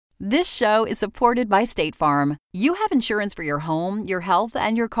This show is supported by State Farm. You have insurance for your home, your health,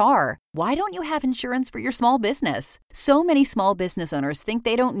 and your car. Why don't you have insurance for your small business? So many small business owners think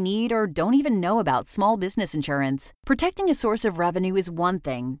they don't need or don't even know about small business insurance. Protecting a source of revenue is one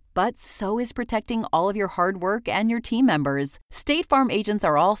thing, but so is protecting all of your hard work and your team members. State Farm agents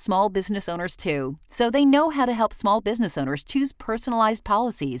are all small business owners too, so they know how to help small business owners choose personalized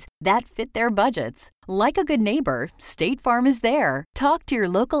policies that fit their budgets. Like a good neighbor, State Farm is there. Talk to your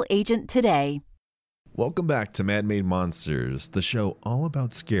local agent today. Welcome back to Man-Made Monsters, the show all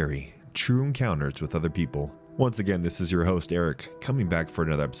about scary, true encounters with other people. Once again, this is your host, Eric, coming back for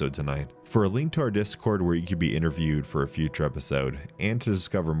another episode tonight. For a link to our Discord where you can be interviewed for a future episode and to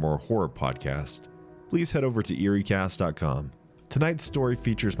discover more horror podcasts, please head over to eeriecast.com. Tonight's story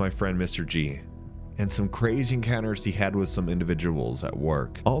features my friend Mr. G and some crazy encounters he had with some individuals at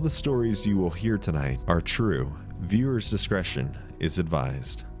work. All the stories you will hear tonight are true. Viewers' discretion is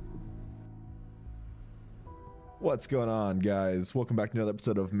advised. What's going on, guys? Welcome back to another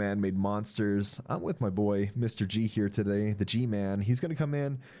episode of Man-Made Monsters. I'm with my boy, Mr. G, here today, the G-Man. He's going to come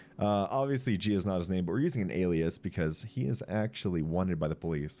in. Obviously, G is not his name, but we're using an alias because he is actually wanted by the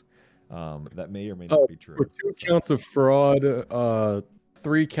police. That may or may not be true. For 2 counts of fraud,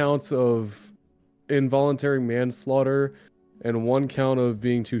 3 counts of involuntary manslaughter, and 1 count of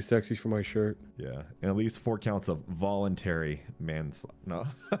being too sexy for my shirt. Yeah, and at least 4 counts of voluntary manslaughter. No.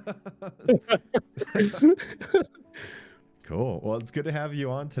 Cool. Well, it's good to have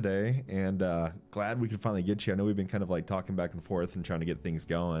you on today, and glad we could finally get you. I know we've been kind of like talking back and forth and trying to get things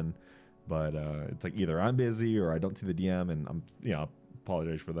going, but it's like either I'm busy or I don't see the DM, and I'm,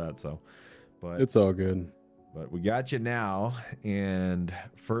 apologize for that. So, but it's all good. But we got you now, and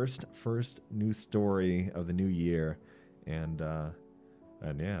first news story of the new year, and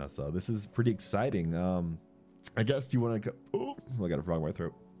yeah, so this is pretty exciting. I guess you want to. Oh, I got a frog in my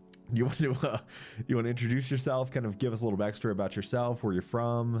throat. You want to introduce yourself? Kind of give us a little backstory about yourself, where you're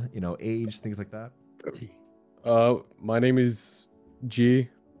from, age, things like that. My name is G.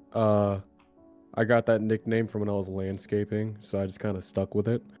 I got that nickname from when I was landscaping, so I just kind of stuck with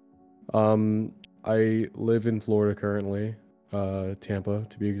it. I live in Florida currently, Tampa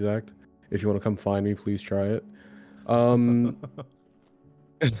to be exact. If you want to come find me, please try it. I'm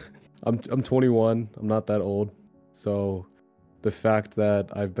 21. I'm not that old, so the fact that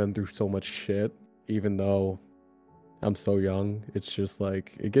I've been through so much shit, even though I'm so young, it's just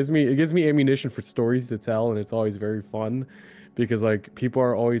like it gives me ammunition for stories to tell, and it's always very fun because like people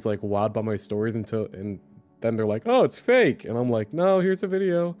are always like wowed by my stories and then they're like, oh, it's fake, and I'm like, no, here's a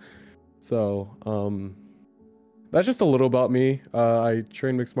video. So that's just a little about me. I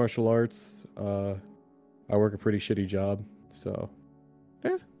train mixed martial arts. I work a pretty shitty job, so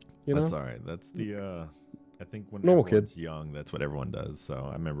yeah, That's all right. That's the I think when normal everyone's kid. young, that's what everyone does. So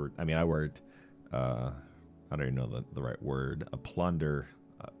I remember. I mean, I worked. I don't even know the right word. A plundera.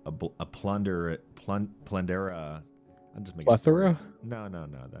 I'm just making Plethora? words. No.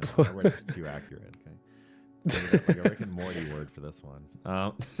 That word's too accurate. Okay. Like a Rick and Morty word for this one.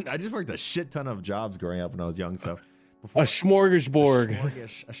 I just worked a shit ton of jobs growing up when I was young. So A smorgasbord.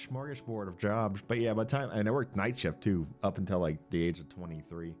 A smorgasbord of jobs. But yeah, by the time, and I worked night shift too, up until like the age of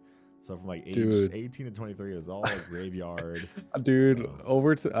 23. So from like age 18 to 23, it was all like graveyard. Dude,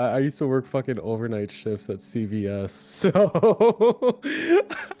 I used to work fucking overnight shifts at CVS. So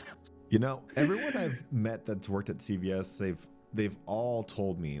everyone I've met that's worked at CVS, they've all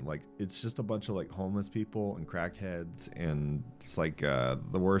told me like it's just a bunch of like homeless people and crackheads and just like the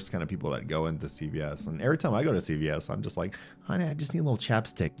worst kind of people that go into CVS. And every time I go to CVS, I'm just like, honey, I just need a little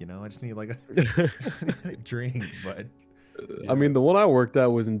chapstick, I just need like a drink. But I mean, the one I worked at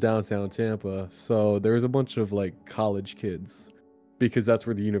was in downtown Tampa, so there was a bunch of like college kids because that's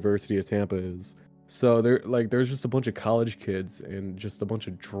where the University of Tampa is. So there's just a bunch of college kids and just a bunch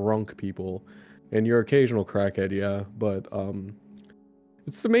of drunk people. And your occasional crackhead, yeah, but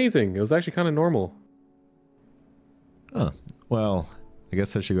it's amazing. It was actually kind of normal. Oh, well, I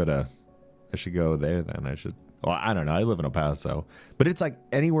guess I should go there then. Well, I don't know. I live in El Paso, but it's like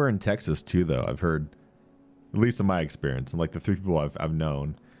anywhere in Texas too, though. I've heard, at least in my experience, and like the 3 people I've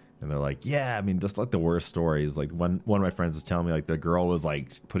known, and they're like, yeah, I mean, just like the worst stories. Like one of my friends was telling me like the girl was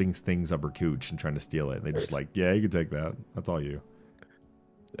like putting things up her cooch and trying to steal it. And they just like, yeah, you can take that. That's all you.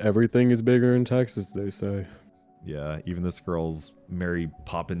 Everything is bigger in Texas, they say. Yeah, even this girl's Mary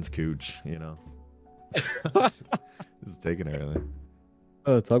Poppins cooch, Just taking everything.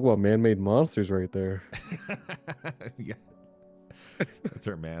 Talk about man-made monsters right there. Yeah. That's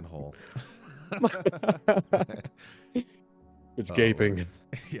her manhole. It's gaping.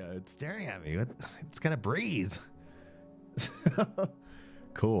 Yeah, it's staring at me. It's got a breeze.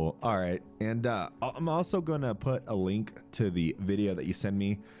 Cool. All right. And I'm also going to put a link to the video that you send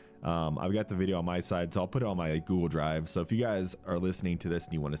me. I've got the video on my side, so I'll put it on my Google Drive. So if you guys are listening to this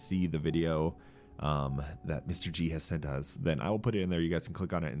and you want to see the video that Mr. G has sent us, then I will put it in there. You guys can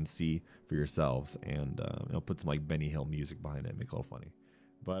click on it and see for yourselves. And I'll put some like Benny Hill music behind it, make it a little funny.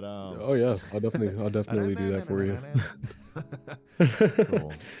 But oh yeah, I'll definitely do that for you.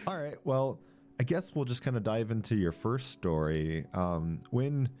 Cool. All right. Well, I guess we'll just kind of dive into your first story.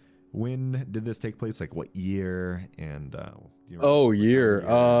 When did this take place? Like what year? And do you remember year.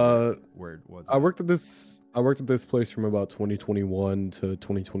 Where was it? I worked at this place from about 2021 to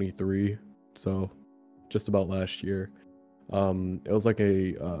 2023, so just about last year. It was like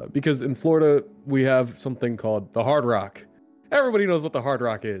because in Florida we have something called the Hard Rock. Everybody knows what the Hard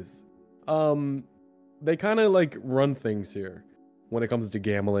Rock is. They kind of like run things here when it comes to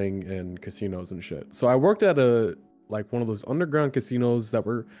gambling and casinos and shit. So I worked at one of those underground casinos that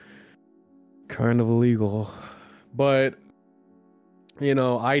were kind of illegal. But,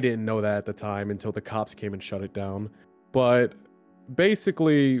 I didn't know that at the time until the cops came and shut it down. But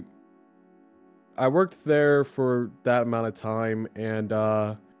basically, I worked there for that amount of time, and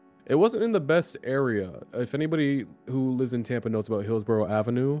it wasn't in the best area. If anybody who lives in Tampa knows about Hillsborough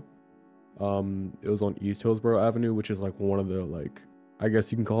Avenue, it was on East Hillsborough Avenue, which is like one of the I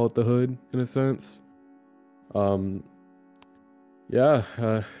guess you can call it the hood in a sense. It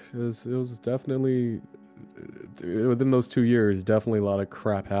was definitely within those 2 years, definitely a lot of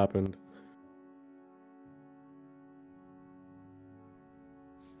crap happened.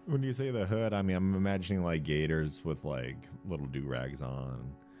 When you say the hood, I mean, I'm imagining like gators with like little do-rags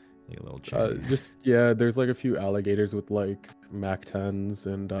on, like a little chain. There's like a few alligators with like Mac 10s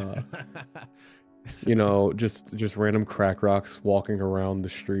and just random crack rocks walking around the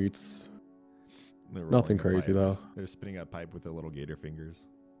streets. Nothing crazy though. They're spinning a pipe with their little gator fingers.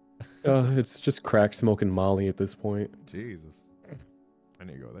 It's just crack smoking Molly at this point. Jesus, I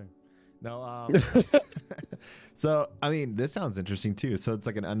need to go there. No, so I mean, this sounds interesting too. So it's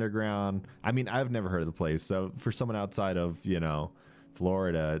like an underground. I mean, I've never heard of the place. So for someone outside of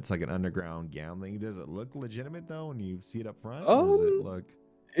Florida, it's like an underground gambling. Does it look legitimate though when you see it up front? Or does it look?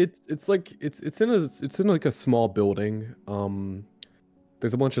 It's in like a small building.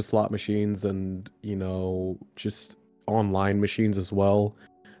 There's a bunch of slot machines and just online machines as well.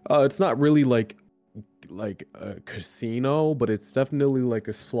 It's not really like a casino, but it's definitely like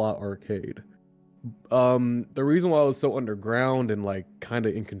a slot arcade. The reason why it was so underground and like kind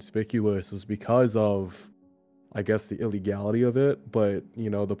of inconspicuous was because of, I guess, the illegality of it. But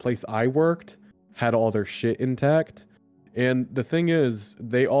the place I worked had all their shit intact, and the thing is,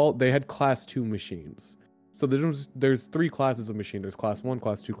 they had class 2 machines. So there's 3 classes of machine. There's class 1,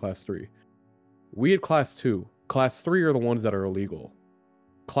 class 2, class 3. We had class 2. Class 3 are the ones that are illegal.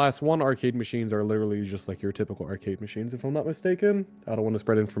 Class 1 arcade machines are literally just like your typical arcade machines, if I'm not mistaken. I don't want to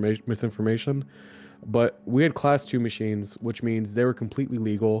spread misinformation. But we had class 2 machines, which means they were completely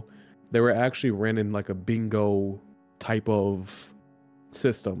legal. They were actually ran in like a bingo type of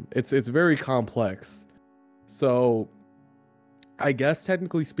system. It's very complex. So I guess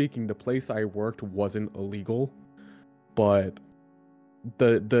technically speaking, the place I worked wasn't illegal, but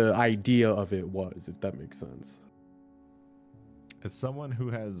the idea of it was, if that makes sense. As someone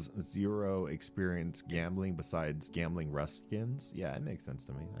who has 0 experience gambling besides gambling rust skins, yeah, it makes sense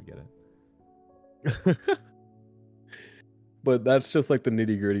to me. I get it. But that's just like the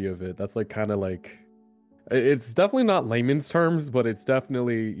nitty gritty of it. That's like kind of like, it's definitely not layman's terms, but it's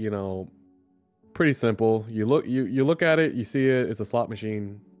definitely, pretty simple. You look at it, you see it, it's a slot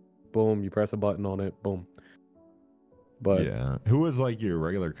machine. Boom, you press a button on it, boom. But yeah, who was like your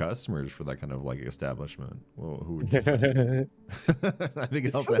regular customers for that kind of like establishment? Well, who would you I think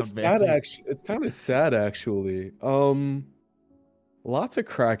it's kind of sad. It's kind of sad actually. Lots of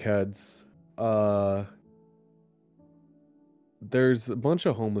crackheads. There's a bunch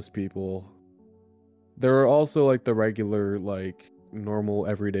of homeless people. There are also like the regular, like normal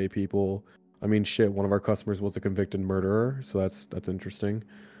everyday people. I mean, shit, one of our customers was a convicted murderer, so that's interesting.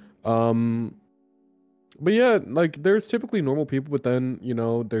 But yeah, like there's typically normal people, but then,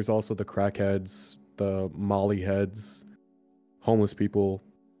 there's also the crackheads, the molly heads, homeless people,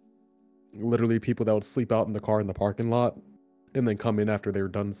 literally people that would sleep out in the car in the parking lot and then come in after they were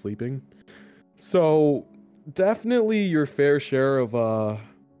done sleeping. So definitely your fair share of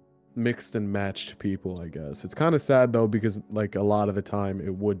mixed and matched people, I guess. It's kind of sad though, because like a lot of the time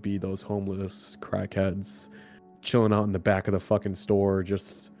it would be those homeless crackheads chilling out in the back of the fucking store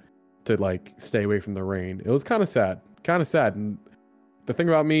just to like stay away from the rain. It was kind of sad. And the thing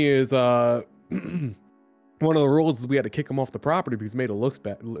about me is one of the rules is we had to kick him off the property because it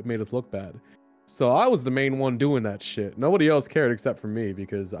made us look bad. So I was the main one doing that shit. Nobody else cared except for me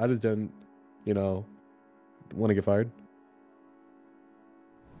because I just didn't, want to get fired.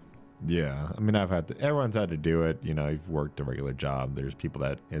 Yeah, I mean, everyone's had to do it. You've worked a regular job. There's people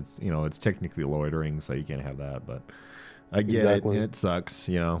that it's technically loitering, so you can't have that. But I get it, and it sucks.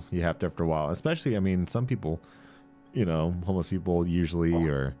 You have to after a while. Especially, I mean, some people, homeless people usually,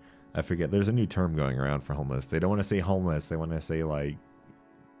 or I forget. There's a new term going around for homeless. They don't want to say homeless. They want to say like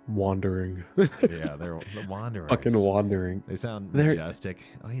wandering. Yeah, they're the wanderers. Fucking wandering. They sound majestic.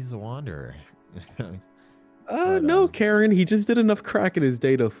 Oh, he's a wanderer. No, Karen. He just did enough crack in his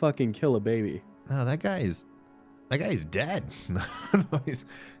day to fucking kill a baby. No, that guy's dead. he's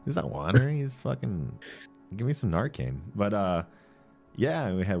not wandering. He's fucking. Give me some Narcan. But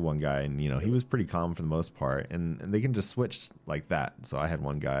yeah, we had one guy, and he was pretty calm for the most part, and they can just switch like that. So I had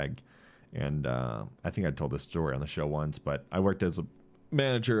one guy, and I think I told this story on the show once, but I worked as a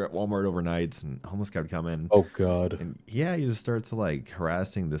manager at Walmart overnights, and homeless guy would come in. Oh god. And yeah, he just starts like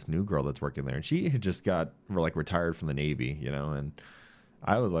harassing this new girl that's working there, and she had just got retired from the Navy, and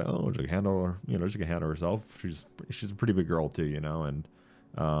I was like, oh, she can handle her, she can handle herself. She's a pretty big girl too, and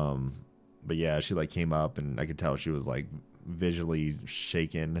but yeah, she came up, and I could tell she was visually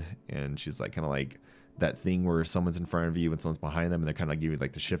shaken, and she's kind of like that thing where someone's in front of you and someone's behind them, and they're kind of giving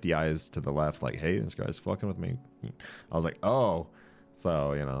the shifty eyes to the left, like, hey, this guy's fucking with me. I was like, oh.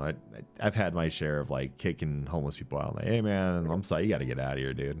 So, I've had my share of kicking homeless people out. Like, hey man, I'm sorry, you got to get out of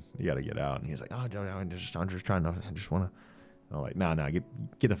here, dude. You got to get out. And he's like, oh, no, I'm just trying to, I just want to. I'm like, no,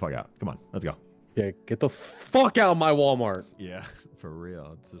 get the fuck out. Come on, let's go. Yeah, get the fuck out of my Walmart. Yeah, for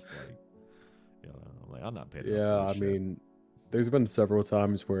real. It's just I'm like, I'm not paid. Yeah, I mean, there's been several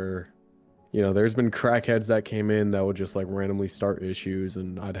times where, there's been crackheads that came in that would just randomly start issues,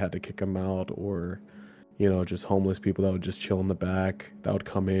 and I'd had to kick them out, or just homeless people that would just chill in the back, that would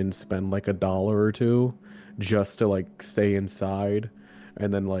come in, spend $1 or $2 just to stay inside,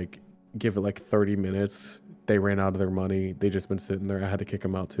 and then give it 30 minutes. They ran out of their money. They just been sitting there. I had to kick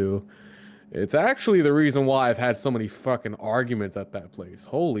them out too. It's actually the reason why I've had so many fucking arguments at that place.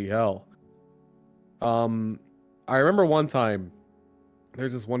 Holy hell. I remember one time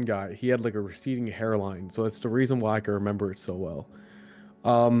there's this one guy, he had a receding hairline, so it's the reason why I can remember it so well.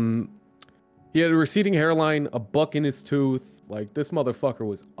 He had a receding hairline, a buck in his tooth. This motherfucker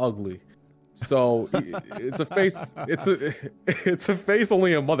was ugly. So it's a face. It's a face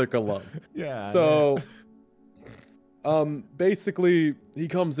only a mother can love. Yeah. So, basically, he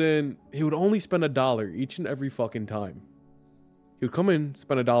comes in. He would only spend $1 each and every fucking time. He would come in,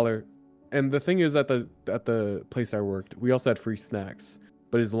 spend $1, and the thing is, at the place I worked, we also had free snacks.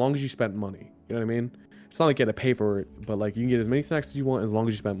 But as long as you spent money, you know what I mean? It's not like you had to pay for it, but you can get as many snacks as you want as long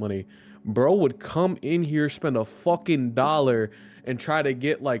as you spent money. Bro would come in here, spend a fucking $1, and try to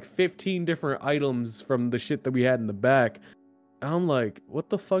get 15 different items from the shit that we had in the back. And I'm like, what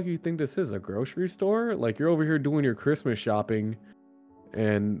the fuck do you think this is, a grocery store? You're over here doing your Christmas shopping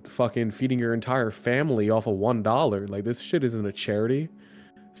and fucking feeding your entire family off of $1. This shit isn't a charity.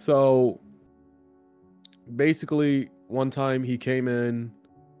 So basically, one time he came in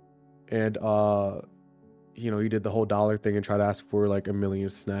and he did the whole $1 thing and tried to ask for a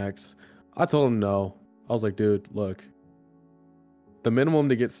million snacks. I told him no. I was like, dude, look, the minimum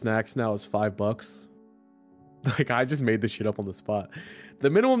to get snacks now is $5. I just made this shit up on the spot. The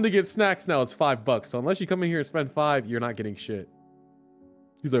minimum to get snacks now is $5. So unless you come in here and spend $5, you're not getting shit.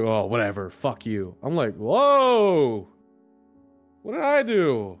 He's like, oh, whatever. Fuck you. I'm like, whoa. What did I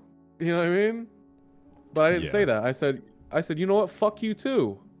do? You know what I mean? But I didn't say that. I said, you know what? Fuck you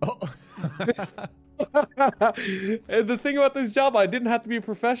too. Oh. And the thing about this job, I didn't have to be a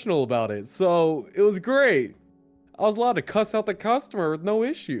professional about it, so it was great. I was allowed to cuss out the customer with no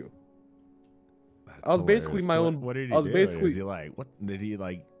issue. I was hilarious. basically my own. What did he do? Basically, was he what did he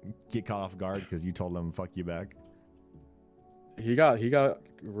get caught off guard because you told him fuck you back? He got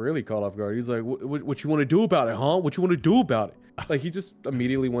really caught off guard. He's like, what you want to do about it, huh? What you want to do about it? He just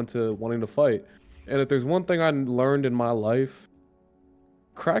immediately went to wanting to fight. And if there's one thing I learned in my life,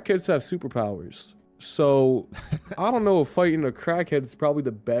 crackheads have superpowers. So I don't know if fighting a crackhead is probably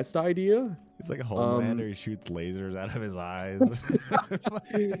the best idea. He's like a Homelander. He shoots lasers out of his eyes.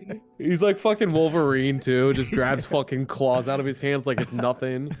 He's like fucking Wolverine too. Just grabs fucking claws out of his hands like it's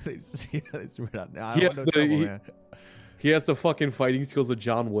nothing. He has the fucking fighting skills of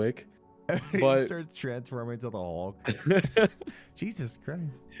John Wick. But he starts transforming into the Hulk. Jesus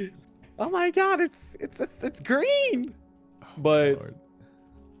Christ! Oh my God! It's green. Oh, but Lord.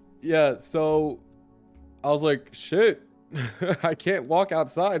 Yeah, so I was like, shit, I can't walk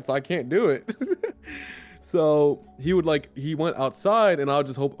outside, so I can't do it. So he went outside, and I would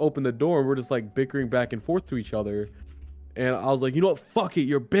just open the door, and we're just like bickering back and forth to each other. And I was like, you know what? Fuck it.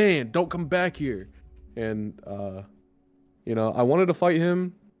 You're banned. Don't come back here. And, I wanted to fight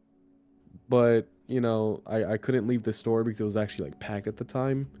him, but, I couldn't leave the store because it was actually like packed at the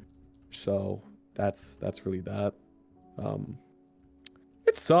time. So that's really that.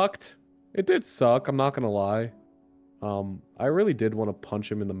 It sucked. It did suck. I'm not going to lie. I really did want to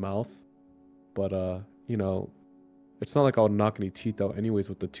punch him in the mouth, but, it's not like I would knock any teeth out anyways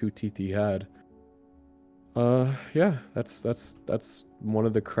with the 2 teeth he had. Yeah, that's one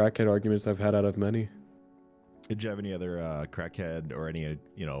of the crackhead arguments I've had out of many. Did you have any other crackhead or any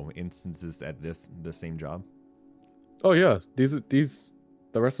instances at the same job? Oh yeah, these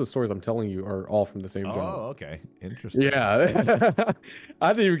the rest of the stories I'm telling you are all from the same job. Oh, okay, interesting. Yeah,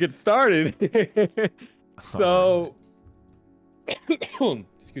 I didn't even get started. So,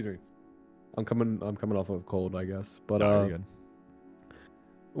 excuse me, I'm coming off of a cold, I guess. But you're good.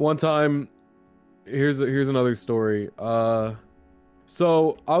 One time. Here's another story.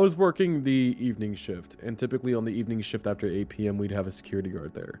 So I was working the evening shift, and typically on the evening shift after 8 p.m. we'd have a security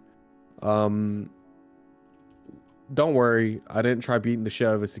guard there. Don't worry, I didn't try beating the shit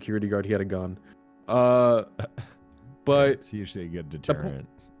out of a security guard. He had a gun. But it's usually a good deterrent.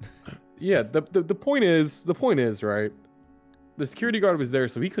 The point is, right? The security guard was there,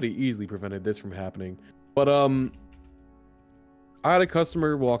 so he could have easily prevented this from happening. But I had a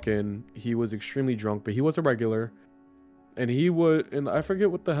customer walk in. He was extremely drunk, but he was a regular. And I forget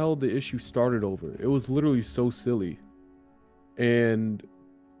what the hell the issue started over. It was literally so silly. And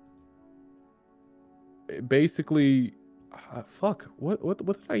basically, what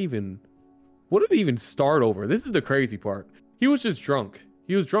did it even start over? This is the crazy part. He was just drunk.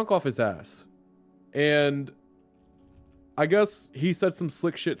 He was drunk off his ass. And I guess he said some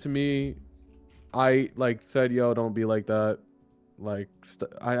slick shit to me. I said, yo, don't be like that.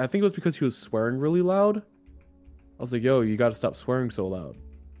 I think it was because he was swearing really loud. I was like, yo, you gotta stop swearing so loud.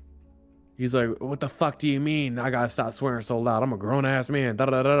 He's like, what the fuck do you mean I gotta stop swearing so loud? I'm a grown-ass man. Da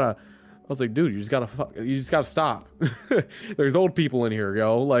da da da. I was like, dude, you just gotta stop. There's old people in here,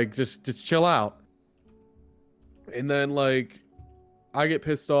 yo. Like, just chill out. And then, I get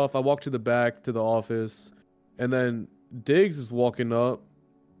pissed off. I walk to the back to the office. And then Diggs is walking up.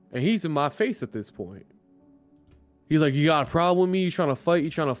 And he's in my face at this point. He's like, you got a problem with me? You trying to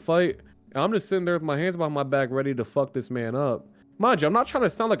fight? And I'm just sitting there with my hands behind my back ready to fuck this man up. Mind you, I'm not trying to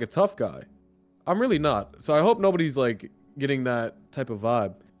sound like a tough guy. I'm really not. So I hope nobody's getting that type of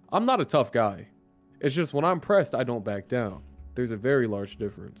vibe. I'm not a tough guy. It's just when I'm pressed, I don't back down. There's a very large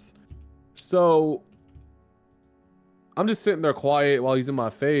difference. So I'm just sitting there quiet while he's in my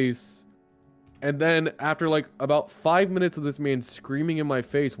face. And then after about 5 minutes of this man screaming in my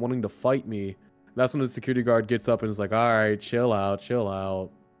face, wanting to fight me, that's when the security guard gets up and is like, all right, chill out.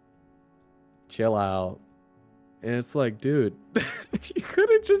 And it's like, dude, you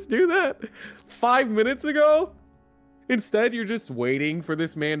couldn't just do that 5 minutes ago? Instead, you're just waiting for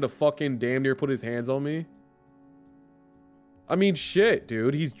this man to fucking damn near put his hands on me. I mean, shit,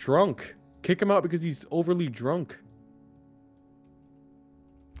 dude, he's drunk. Kick him out because he's overly drunk.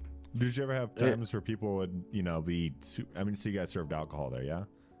 Did you ever have times where people would, so you guys served alcohol there, yeah?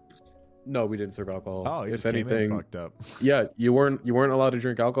 No, we didn't serve alcohol. Oh, if anything, fucked up. Yeah, you weren't allowed to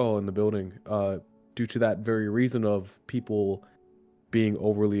drink alcohol in the building, due to that very reason of people being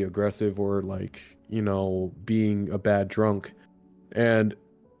overly aggressive or being a bad drunk. And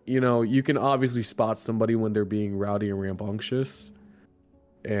you can obviously spot somebody when they're being rowdy and rambunctious.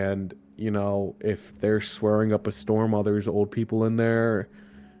 And if they're swearing up a storm while there's old people in there,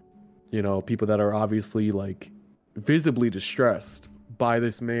 people that are obviously visibly distressed by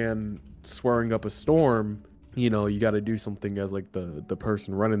this man swearing up a storm, you got to do something as the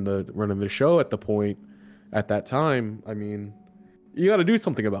person running the show at that time. I mean, you got to do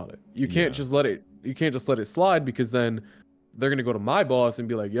something about it. You can't just let it slide, because then they're going to go to my boss and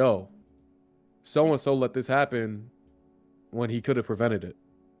be like, yo, so and so let this happen when he could have prevented it.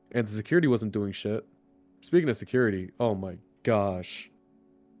 And the security wasn't doing shit. Speaking of security, oh my gosh.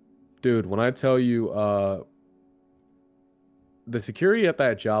 Dude, when I tell you, the security at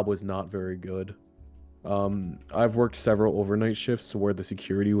that job was not very good. I've worked several overnight shifts to where the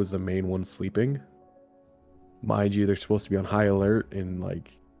security was the main one sleeping. Mind you, they're supposed to be on high alert and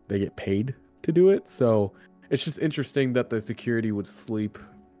they get paid to do it. So it's just interesting that the security would sleep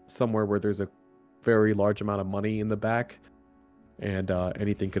somewhere where there's a very large amount of money in the back, and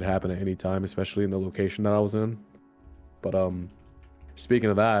anything could happen at any time, especially in the location that I was in. But speaking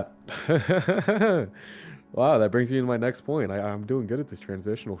of that, wow, that brings me to my next point. I'm doing good at this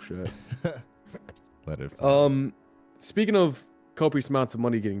transitional shit. Let it fly. Speaking of copious amounts of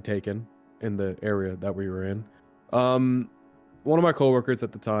money getting taken in the area that we were in, one of my coworkers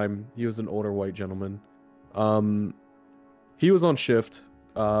at the time, he was an older white gentleman. He was on shift.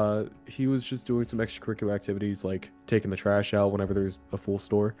 He was just doing some extracurricular activities like taking the trash out whenever there's a full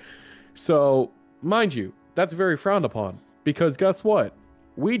store. So, mind you, that's very frowned upon because guess what?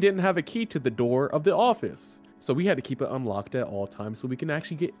 We didn't have a key to the door of the office. So we had to keep it unlocked at all times so we can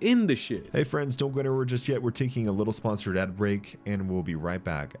actually get in the shit. Hey friends, don't go anywhere just yet. We're taking a little sponsored ad break and we'll be right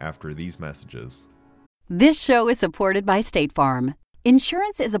back after these messages. This show is supported by State Farm.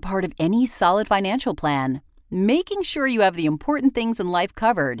 Insurance is a part of any solid financial plan. Making sure you have the important things in life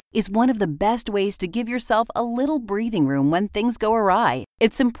covered is one of the best ways to give yourself a little breathing room when things go awry.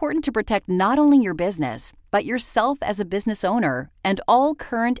 It's important to protect not only your business, but yourself as a business owner and all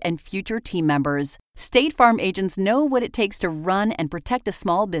current and future team members. State Farm agents know what it takes to run and protect a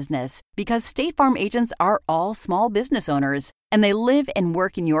small business because State Farm agents are all small business owners and they live and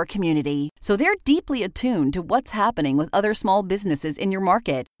work in your community. So they're deeply attuned to what's happening with other small businesses in your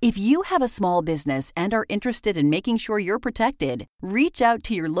market. If you have a small business and are interested in making sure you're protected, reach out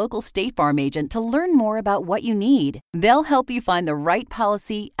to your local State Farm agent to learn more about what you need. They'll help you find the right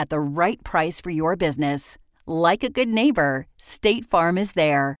policy at the right price for your business. Like a good neighbor, State Farm is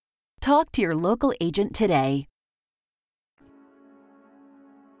there. Talk to your local agent today.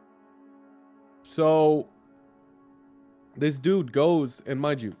 So this dude goes, and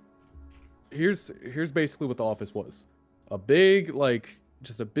mind you, here's basically what the office was. A big,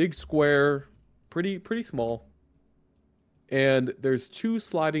 just a big square, pretty small. And there's 2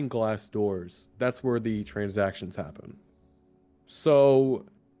 sliding glass doors. That's where the transactions happen. So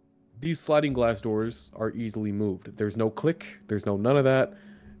these sliding glass doors are easily moved. There's no click, there's no none of that.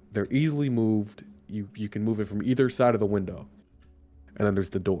 They're easily moved. You can move it from either side of the window. And then there's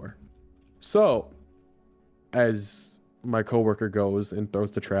the door. So, as my coworker goes and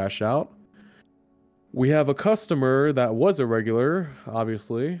throws the trash out, we have a customer that was a regular,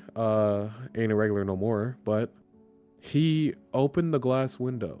 obviously. Ain't a regular no more, but he opened the glass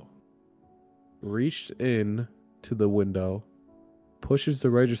window, reached in to the window, pushes the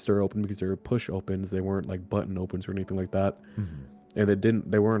register open because they were push opens. They weren't like button opens or anything like that. Mm-hmm. And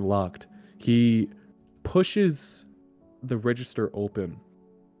they weren't locked. He pushes the register open.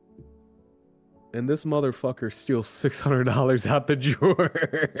 And this motherfucker steals $600 out the drawer.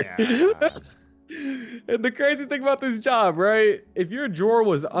 Yeah. And the crazy thing about this job, right? If your drawer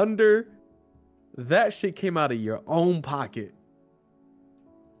was under, that shit came out of your own pocket.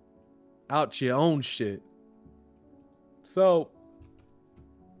 Out your own shit. So,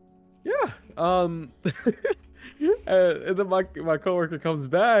 yeah. And then my coworker comes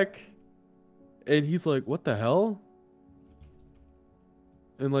back and he's like, what the hell?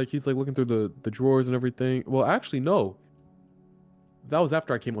 And he's looking through the drawers and everything. Well, actually, no. That was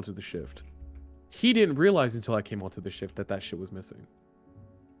after I came onto the shift. He didn't realize until I came onto the shift that shit was missing.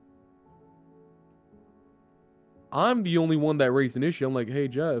 I'm the only one that raised an issue. I'm like, hey,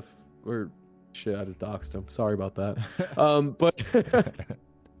 Jeff. Or, shit, I just doxed him. Sorry about that. But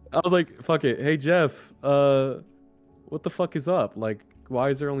I was like, fuck it. Hey, Jeff, what the fuck is up? Why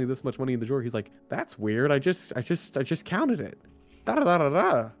is there only this much money in the drawer? He's like, that's weird. I just counted it.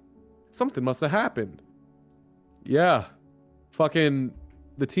 Da-da-da-da-da. Something must have happened. Yeah. Fucking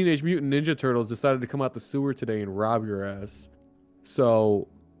the Teenage Mutant Ninja Turtles decided to come out the sewer today and rob your ass. So,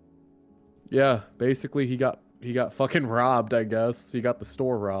 yeah, basically he got fucking robbed, I guess. He got the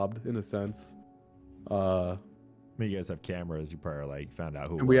store robbed, in a sense. I mean, you guys have cameras. You probably found out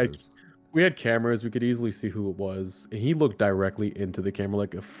who it was. We had cameras. We could easily see who it was. And he looked directly into the camera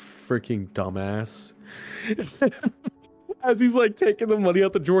like a freaking dumbass. As he's taking the money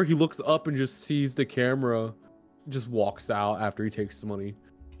out the drawer, he looks up and just sees the camera, just walks out after he takes the money.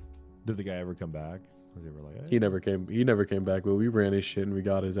 Did the guy ever come back? Was he ever like, hey? He never came back, but we ran his shit and we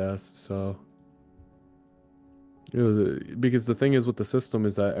got his ass. So it was because the thing is with the system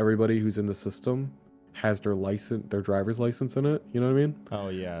is that everybody who's in the system has their driver's license in it. You know what I mean? Oh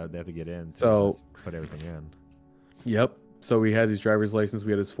yeah, they have to get in. So put everything in. Yep. So we had his driver's license,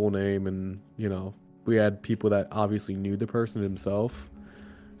 we had his full name, and we had people that obviously knew the person himself.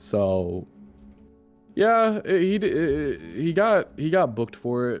 So yeah, he got booked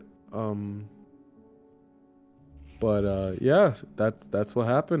for it. But yeah, that's what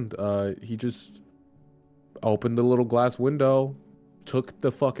happened. He just opened the little glass window, took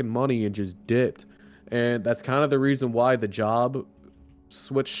the fucking money, and just dipped. And that's kind of the reason why the job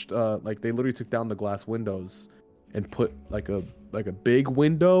switched. They literally took down the glass windows and put a big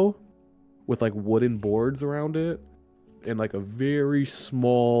window with wooden boards around it. in like a very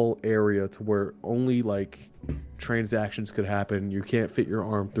small area to where only like transactions could happen. You can't fit your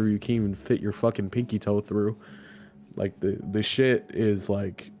arm through. You can't even fit your fucking pinky toe through. Like the shit is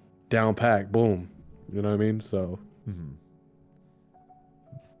like down packed. Boom. You know what I mean? So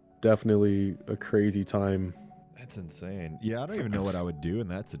definitely a crazy time. That's insane. Yeah, I don't even know what I would do in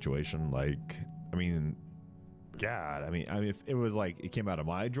that situation. Like, I mean, God, I mean, if it was like it came out of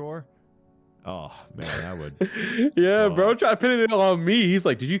my drawer, oh man, I would. Yeah, bro, try pinning it on me. He's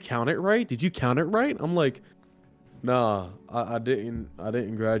like, "Did you count it right? Did you count it right?" I'm like, "Nah, I didn't. I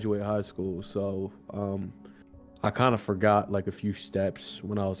didn't graduate high school, so I kind of forgot like a few steps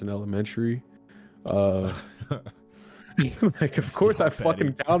when I was in elementary. Like, of course, I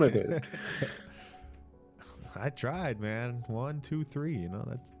fucking counted it. I tried, man. 1, 2, 3. You know,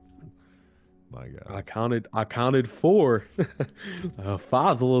 that's my God. I counted 4.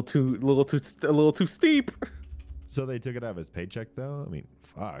 Five's a little too steep. So they took it out of his paycheck, though. I mean,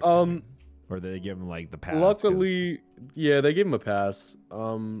 fuck. Um, or did they give him like the pass? Luckily, yeah, they gave him a pass.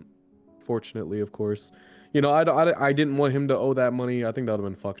 Fortunately, of course. You know, I didn't want him to owe that money. I think that would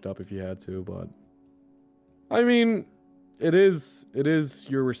have been fucked up if he had to, but I mean, it is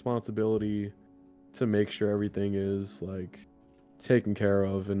your responsibility to make sure everything is like taken care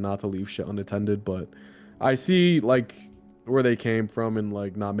of and not to leave shit unattended. But I see like where they came from and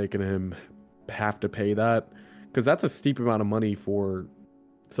like not making him have to pay that, because that's a steep amount of money for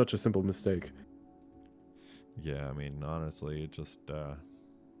such a simple mistake. Yeah, I mean, honestly, it's just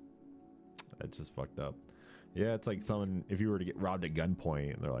fucked up. Yeah, it's like someone, if you were to get robbed at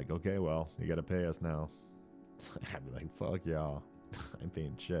gunpoint and they're like, okay, well, you got to pay us now. I'd be like, fuck y'all. I'm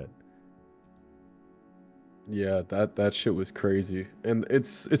paying shit. Yeah, that shit was crazy. And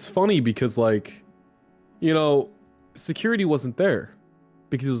it's funny because like, you know, security wasn't there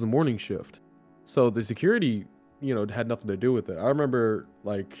because it was a morning shift. So the security, you know, had nothing to do with it. I remember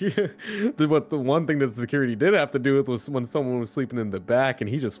like the one thing that the security did have to do with was when someone was sleeping in the back and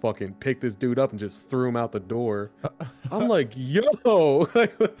he just fucking picked this dude up and just threw him out the door. I'm like, yo,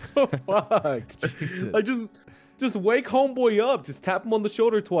 like what the fuck? Like just wake homeboy up, just tap him on the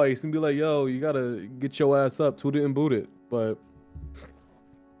shoulder twice and be like, yo, you gotta get your ass up, toot it and boot it. But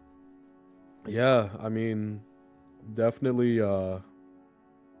yeah, I mean, definitely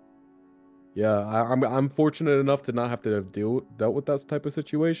yeah, I'm fortunate enough to not have to have dealt with that type of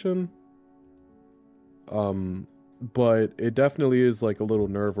situation. But it definitely is like a little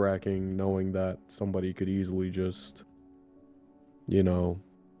nerve-wracking knowing that somebody could easily just, you know,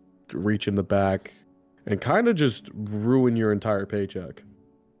 reach in the back and kind of just ruin your entire paycheck.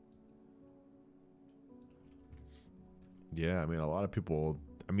 Yeah, I mean, a lot of people,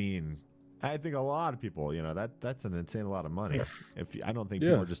 I think a lot of people, you know, that's an insane lot of money. I don't think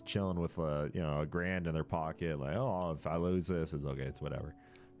people are just chilling with a grand in their pocket, like, oh, if I lose this, it's okay, it's whatever.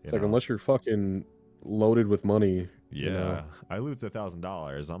 It's like, unless you're fucking loaded with money. Yeah, you know? I lose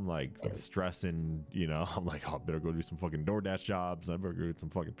 $1,000. I'm like stressing, you know, I'm like, oh, I better go do some fucking DoorDash jobs. I better go do some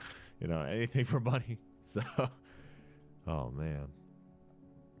fucking, you know, anything for money. So, oh man.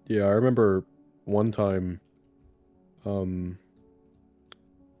 Yeah, I remember one time,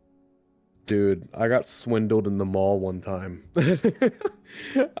 dude, I got swindled in the mall one time.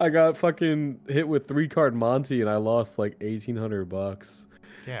 I got fucking hit with 3-card Monty and I lost like $1,800.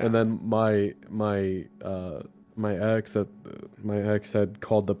 Yeah. And then my ex had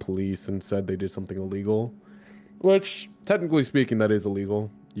called the police and said they did something illegal, which technically speaking that is illegal.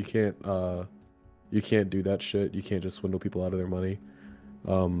 You can't do that shit. You can't just swindle people out of their money.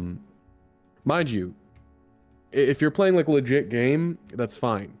 Mind you, if you're playing like a legit game, that's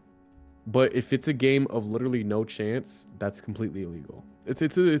fine. But if it's a game of literally no chance, that's completely illegal.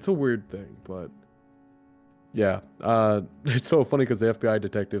 It's a weird thing, but yeah, it's so funny because the FBI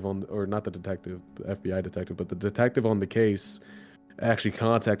detective not the detective, the FBI detective, but the detective on the case actually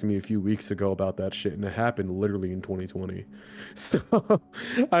contacted me a few weeks ago about that shit, and it happened literally in 2020. So,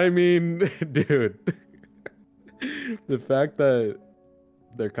 I mean, dude, the fact that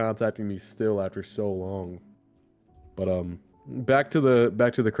they're contacting me still after so long. But back to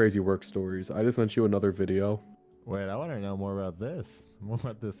the crazy work stories. I just sent you another video. Wait, I want to know more about this. More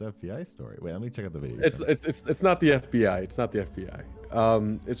about this FBI story. Wait, let me check out the video. It's not the FBI. It's not the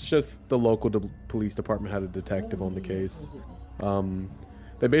FBI. It's just the local police department had a detective on the case.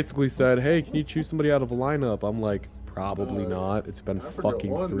 They basically said, "Hey, can you choose somebody out of a lineup?" I'm like, probably not. It's been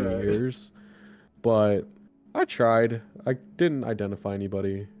fucking 3 years. But I tried. I didn't identify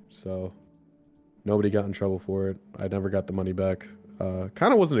anybody, so nobody got in trouble for it. I never got the money back.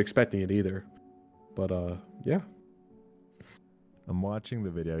 Kind of wasn't expecting it either. But yeah. I'm watching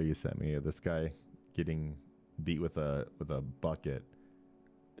the video you sent me of this guy getting beat with a bucket.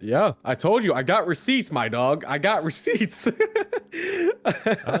 Yeah, I told you. I got receipts, my dog. I got receipts.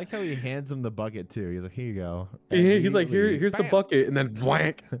 I like how he hands him the bucket too. He's like, "Here you go." He's like, Immediately, here's the bam! bucket, and then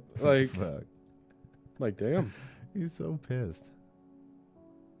blank. Like, Fuck. like, damn. He's so pissed.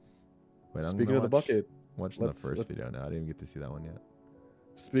 Wait, Speaking of the bucket, watching the first video now. I didn't even get to see that one yet.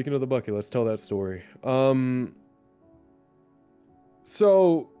 speaking of the bucket, let's tell that story.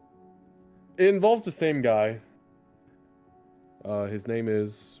 So it involves the same guy. His name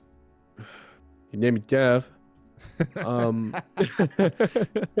is Jeff. Oh my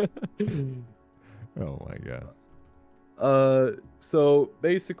god. So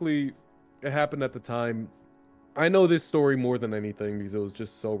basically, it happened at the time. I know this story more than anything because it was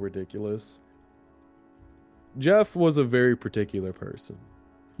just so ridiculous. Jeff was a very particular person.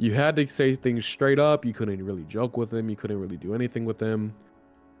 You had to say things straight up. You couldn't really joke with him. You couldn't really do anything with him.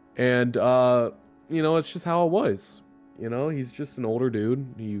 And, it's just how it was. He's just an older dude.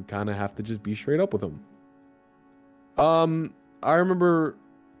 You kind of have to just be straight up with him. I remember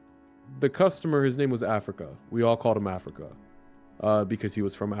the customer, his name was Africa. We all called him Africa. Because he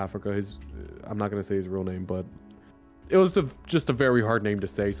was from Africa. I'm not going to say his real name, but it was just a very hard name to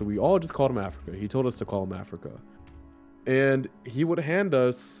say. So we all just called him Africa. He told us to call him Africa. And he would hand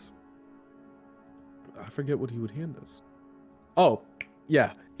us, I forget what he would hand us. Oh,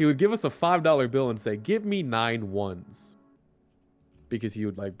 yeah. He would give us a $5 bill and say, "Give me 9 ones." Because he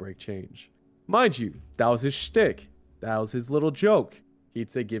would like break change. Mind you, that was his shtick. That was his little joke. He'd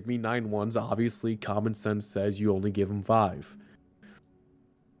say, "Give me 9 ones." Obviously, common sense says you only give him 5.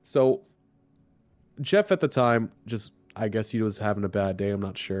 So Jeff at the time, I guess he was having a bad day. I'm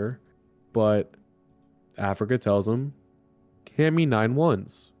not sure. But Africa tells him, "Hand me 9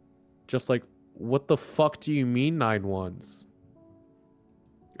 ones." Just like, what the fuck do you mean 9 ones?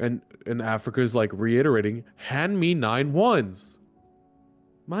 And Africa's like reiterating, "Hand me 9 ones."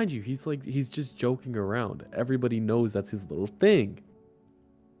 Mind you, he's just joking around. Everybody knows that's his little thing.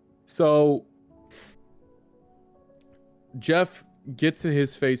 So Jeff gets in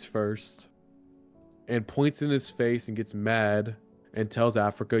his face first and points in his face and gets mad and tells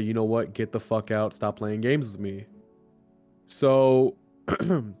Africa, "You know what? Get the fuck out. Stop playing games with me." So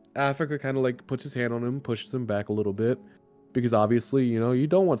Africa kind of like puts his hand on him, pushes him back a little bit because obviously, you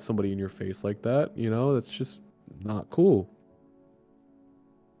don't want somebody in your face like that. That's just not cool.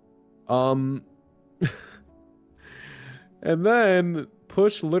 And then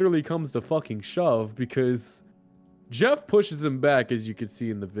push literally comes to fucking shove because Jeff pushes him back, as you can see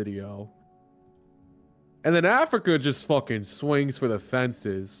in the video. And then Africa just fucking swings for the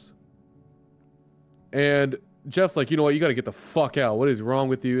fences. And Jeff's like, "You know what? You got to get the fuck out. What is wrong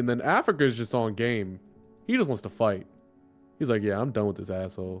with you?" And then Africa's just on game. He just wants to fight. He's like, "Yeah, I'm done with this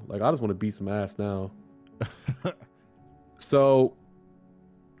asshole. Like, I just want to beat some ass now." So,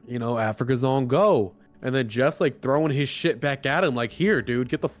 Africa's on go. And then Jeff's like throwing his shit back at him. Like, "Here, dude,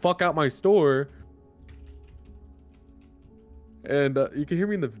 get the fuck out my store." And you can hear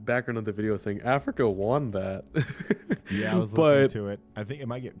me in the background of the video saying Africa won that. Yeah, I was listening to it. I think it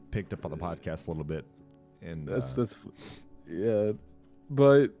might get picked up on the podcast a little bit. And that's yeah.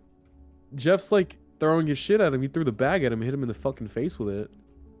 But Jeff's like throwing his shit at him. He threw the bag at him, hit him in the fucking face with it.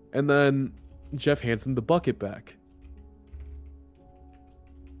 And then Jeff hands him the bucket back.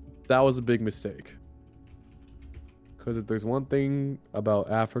 That was a big mistake. Because if there's one thing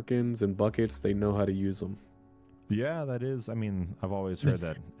about Africans and buckets, they know how to use them. Yeah, that is. I mean, I've always heard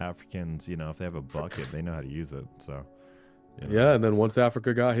that Africans, if they have a bucket, they know how to use it. So, Yeah, and then once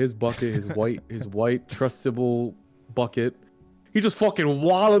Africa got his bucket, his white trustable bucket, he just fucking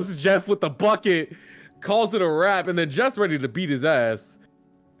wallops Jeff with the bucket, calls it a wrap, and then Jeff's ready to beat his ass.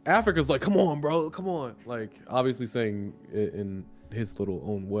 Africa's like, "Come on, bro, come on." Like, obviously saying it in his little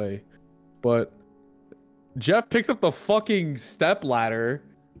own way. But Jeff picks up the fucking step ladder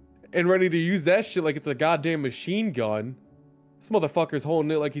and ready to use that shit like it's a goddamn machine gun. This motherfucker's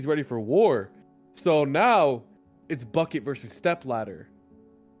holding it like he's ready for war. So now it's bucket versus step ladder.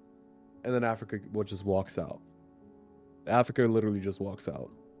 And then Africa just walks out. Africa literally just walks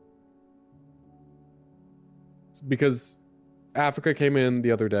out. Because Africa came in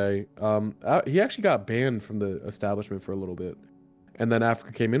the other day. He actually got banned from the establishment for a little bit. And then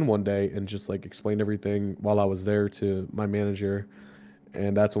Africa came in one day and just like explained everything while I was there to my manager.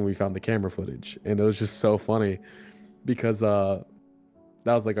 And that's when we found the camera footage. And it was just so funny because that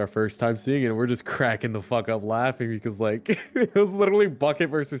was like our first time seeing it. And we're just cracking the fuck up laughing because like it was literally bucket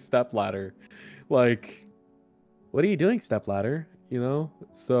versus stepladder. Like, what are you doing, stepladder?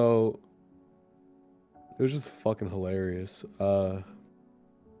 So it was just fucking hilarious.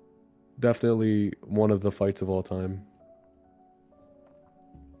 Definitely one of the fights of all time.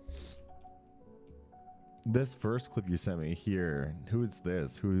 This first clip you sent me here, who is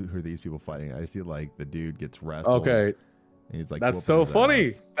this? Who are these people fighting? I see like the dude gets wrestled. Okay. And he's like, That's so whooping his funny.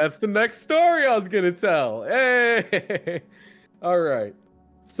 ass. That's the next story I was gonna tell. Hey. All right.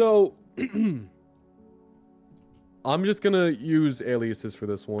 So I'm just gonna use aliases for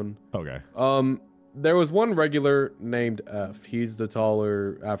this one. Okay. There was one regular named F. He's the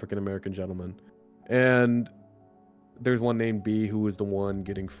taller African American gentleman. And there's one named B who was the one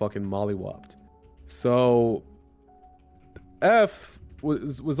getting fucking mollywopped. So F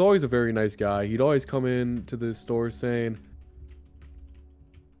was always a very nice guy. He'd always come in to the store saying,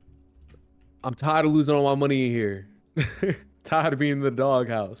 I'm tired of losing all my money in here. Tired of being in the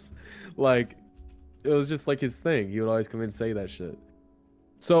doghouse. Like, it was just like his thing. He would always come in and say that shit.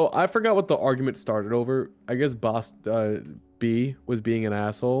 So I forgot what the argument started over. I guess boss B was being an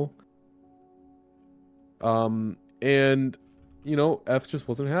asshole. And you know, F just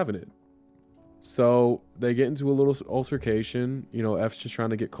wasn't having it. So they get into a little altercation. You know, F's just trying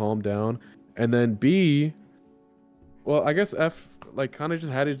to get calmed down. And then B, well, I guess F like kind of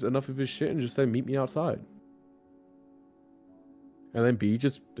just had enough of his shit and just said, meet me outside. And then B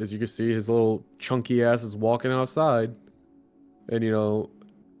just, as you can see, his little chunky ass is walking outside. And, you know,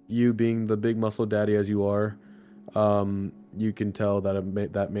 you being the big muscle daddy as you are, you can tell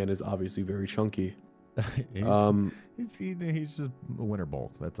that that man is obviously very chunky. he's just a winter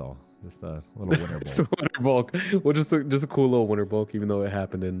bulk. That's all. Just a little winter bulk. Just a winter bulk. Well, just a cool little winter bulk, even though it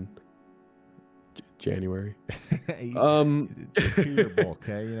happened in January. 2-year bulk.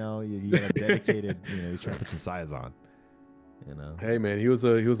 Okay, you know, you got a dedicated. You know, he's trying to put some size on. You know. Hey man, he was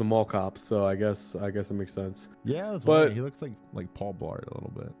a mall cop, so I guess it makes sense. Yeah, I was wondering, he looks like Paul Blart a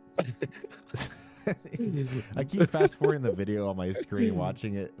little bit. I keep fast forwarding the video on my screen,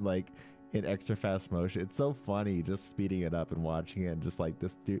 watching it like in extra fast motion. It's so funny just speeding it up and watching it, and just like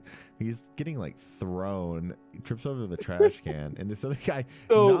this dude, he's getting like thrown, he trips over the trash can, and this other guy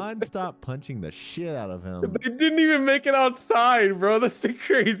non-stop punching the shit out of him. They didn't even make it outside, bro. That's the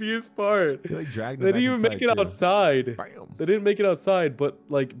craziest part. He like dragged him They back didn't even make it inside, too. outside. Bam. They didn't make it outside, but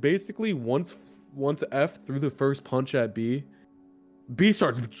like basically once F threw the first punch at B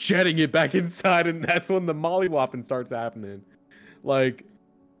starts jetting it back inside, and that's when the mollywhopping starts happening. Like,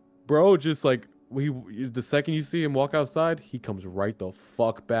 bro, just like the second you see him walk outside, he comes right the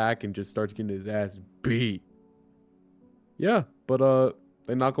fuck back and just starts getting his ass beat. Yeah, but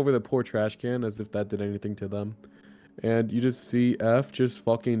they knock over the poor trash can as if that did anything to them. And you just see F just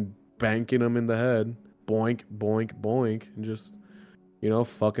fucking banking him in the head. Boink, boink, boink. And just, you know,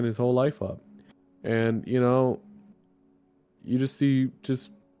 fucking his whole life up. And, you know, you just see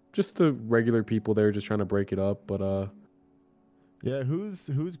just the regular people there just trying to break it up. But, yeah,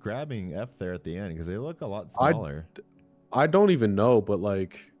 who's grabbing F there at the end? Because they look a lot smaller. I don't even know, but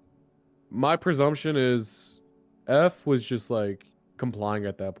like, my presumption is F was just like complying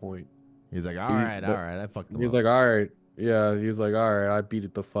at that point. He's like, all right, I fucked him up. He's like, all right. Yeah, he's like, all right, I beat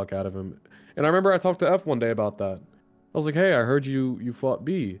it the fuck out of him. And I remember I talked to F one day about that. I was like, hey, I heard you fought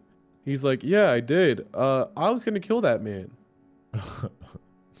B. He's like, yeah, I did. I was gonna kill that man.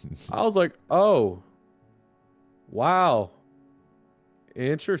 I was like, oh, wow,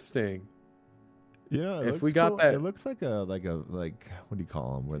 interesting. Yeah, if we got cool. that, it looks like a what do you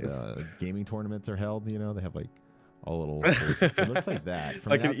call them? Where the gaming tournaments are held. You know, they have like all little. It looks like that.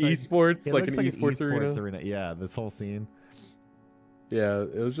 From like an esports, like an esports arena. Yeah, this whole scene. Yeah,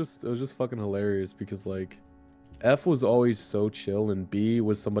 it was just fucking hilarious because like F was always so chill and B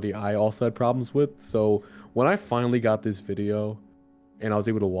was somebody I also had problems with. So when I finally got this video and I was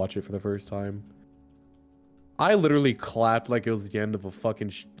able to watch it for the first time, I literally clapped like it was the end of a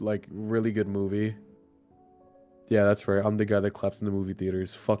fucking like really good movie. Yeah, that's right. I'm the guy that claps in the movie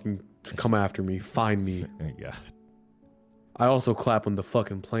theaters. Fucking come after me. Find me. Yeah. I also clap when the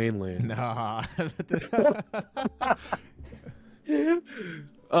fucking plane lands. Nah.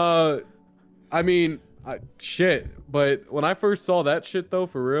 I mean, shit. But when I first saw that shit though,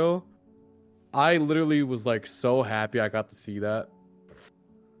 for real, I literally was like so happy I got to see that.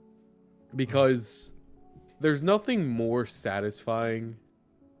 Because there's nothing more satisfying,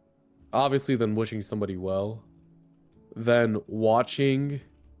 obviously, than wishing somebody well, than watching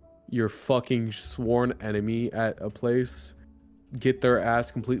your fucking sworn enemy at a place get their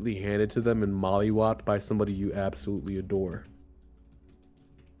ass completely handed to them and mollywopped by somebody you absolutely adore.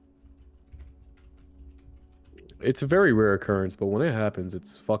 It's a very rare occurrence, but when it happens,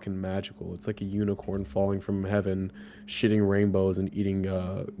 it's fucking magical. It's like a unicorn falling from heaven, shitting rainbows and eating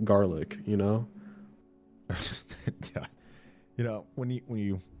garlic, you know? Yeah. You know, when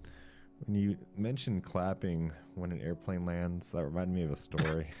you When you mentioned clapping when an airplane lands, that reminded me of a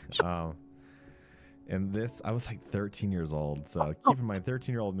story. And this, I was like 13 years old. So keep in mind,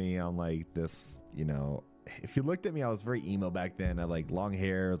 13-year-old me, I'm like this, you know, if you looked at me, I was very emo back then. I had like long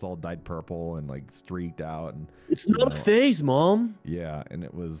hair, it was all dyed purple and like streaked out. And it's not a phase, Mom. Yeah, and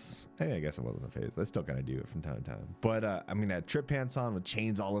it was, hey, I guess it wasn't a phase. I still kind of do it from time to time. But I mean, I had trip pants on with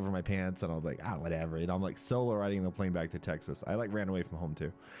chains all over my pants, and I was like, whatever. You know, I'm like solo riding the plane back to Texas. I like ran away from home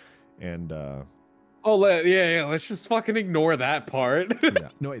too. And yeah, let's just fucking ignore that part. yeah.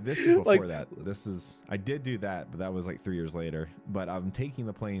 No, wait, this is before that. I did do that, but that was like 3 years later. But I'm taking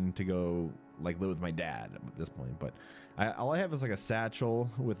the plane to go like live with my dad at this point. But all I have is like a satchel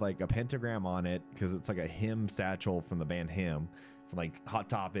with like a pentagram on it, because it's like a hymn satchel from the band Hymn, from like Hot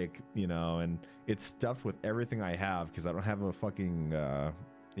Topic, you know, and it's stuffed with everything I have, because I don't have a fucking,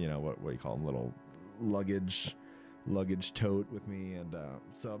 you know, what do you call them, little luggage tote with me. And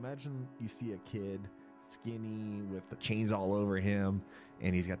so imagine you see a kid skinny with the chains all over him,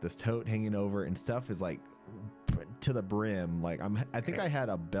 and he's got this tote hanging over, and stuff is like to the brim. Like I think I had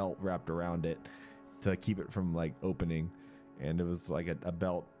a belt wrapped around it to keep it from like opening, and it was like a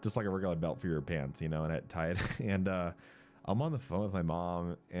belt, just like a regular belt for your pants, you know, and it tied. And I'm on the phone with my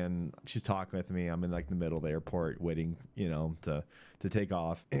mom, and she's talking with me. I'm in like the middle of the airport waiting, you know, to take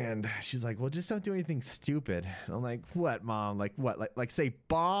off. And she's like, well, just don't do anything stupid. And I'm like, what, Mom? Like what? Like say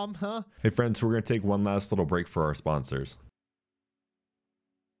bomb, huh? Hey friends, we're going to take one last little break for our sponsors.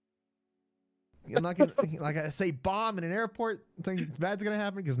 I'm not going to, like I say bomb in an airport, something bad's going to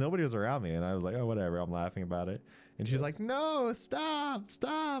happen, because nobody was around me. And I was like, oh, whatever. I'm laughing about it. And she's like, no, stop.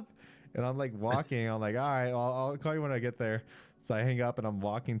 And I'm like walking. I'm like, all right, I'll call you when I get there. So I hang up and I'm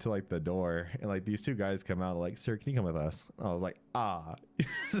walking to like the door, and like these two guys come out like, sir, can you come with us? I was like,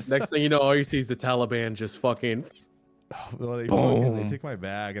 Next thing you know, all you see is the Taliban just fucking. Well, they take my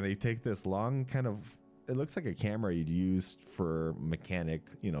bag, and they take this long kind of, it looks like a camera you'd use for mechanic,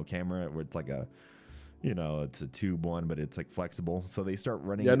 you know, camera where it's like a, you know, it's a tube one, but it's like flexible. So they start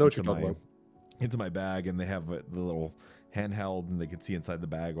running into my bag, and they have the little handheld, and they can see inside the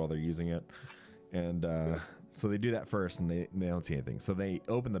bag while they're using it. And so they do that first, and they don't see anything. So they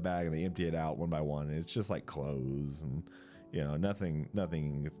open the bag and they empty it out one by one, and it's just like clothes and, you know, nothing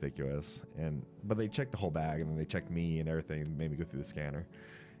conspicuous. But they checked the whole bag, and then they checked me and everything, made me go through the scanner,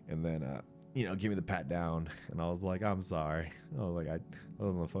 and then you know, give me the pat down. And I was like, I'm sorry. I was like, I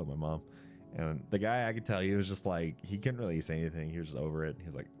was on the phone with my mom. And the guy, I could tell, he was just like, he couldn't really say anything. He was just over it. He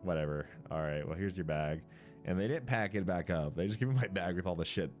was like, whatever. All right, well, here's your bag. And they didn't pack it back up. They just gave me my bag with all the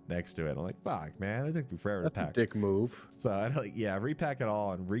shit next to it. I'm like, fuck, man. It took me forever to pack. That's a dick move. So I like, yeah, repack it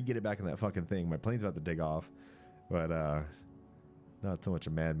all and re-get it back in that fucking thing. My plane's about to take off. But not so much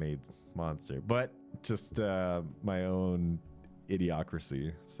a man-made monster, but just my own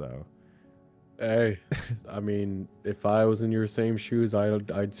idiocracy. So hey, I mean, if I was in your same shoes,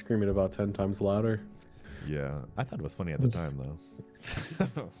 I'd scream it about 10 times louder. Yeah, I thought it was funny at the time,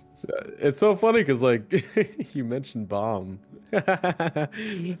 though. It's so funny because, like, you mentioned bomb. I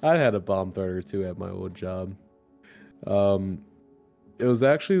had a bomb threat or two at my old job. It was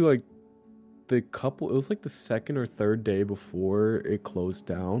actually like it was like the second or third day before it closed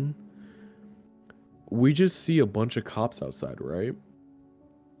down. We just see a bunch of cops outside, right?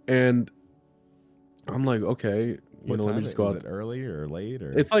 And I'm like, okay, let me just go out. Is it early or late,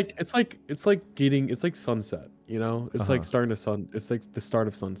 or it's like sunset, you know? It's like it's like the start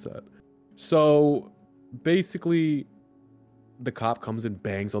of sunset. So basically the cop comes and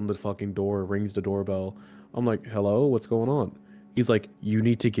bangs on the fucking door, rings the doorbell. I'm like, hello, what's going on? He's like, you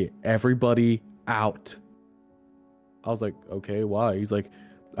need to get everybody out. I was like, okay, why? He's like,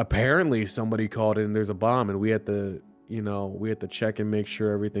 apparently somebody called in, there's a bomb, and we had to check and make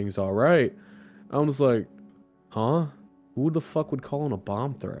sure everything's all right. I was like, huh? Who the fuck would call in a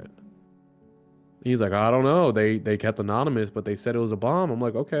bomb threat? He's like, I don't know. They kept anonymous, but they said it was a bomb. I'm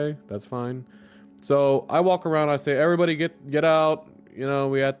like, okay, that's fine. So I walk around. I say, everybody get out. You know,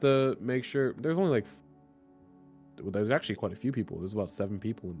 we have to make sure. There's only like, there's actually quite a few people. There's about 7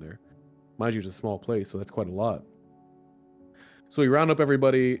 people in there. Mind you, it's a small place, so that's quite a lot. So we round up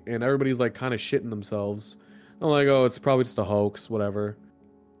everybody, and everybody's like kind of shitting themselves. I'm like, oh, it's probably just a hoax, whatever.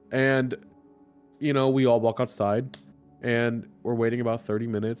 And, you know, we all walk outside, and we're waiting about 30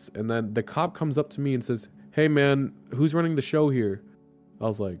 minutes. And then the cop comes up to me and says, hey, man, who's running the show here? I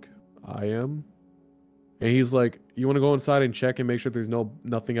was like, I am. And he's like, you want to go inside and check and make sure there's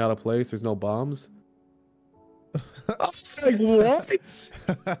nothing out of place? There's no bombs? I was like, what?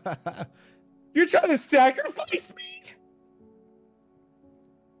 You're trying to sacrifice me?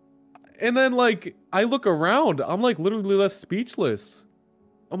 And then, like, I look around. I'm, like, literally left speechless.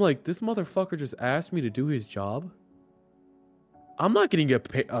 I'm like, this motherfucker just asked me to do his job. I'm not getting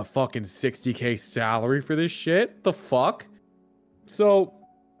a fucking 60K salary for this shit. The fuck? So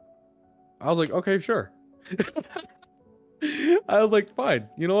I was like, okay, sure. I was like, fine.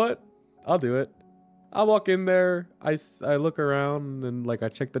 You know what? I'll do it. I walk in there. I look around and like I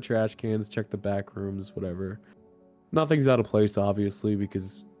check the trash cans, check the back rooms, whatever. Nothing's out of place, obviously,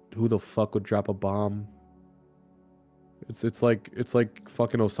 because who the fuck would drop a bomb? It's like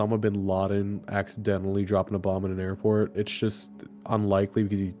fucking Osama bin Laden accidentally dropping a bomb in an airport. It's just unlikely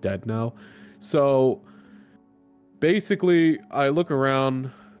because he's dead now. So basically, I look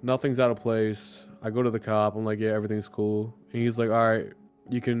around, nothing's out of place. I go to the cop. I'm like, yeah, everything's cool. And he's like, all right,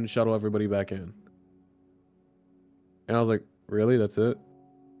 you can shuttle everybody back in. And I was like, really? That's it?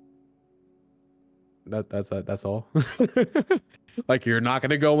 That's all? Like, you're not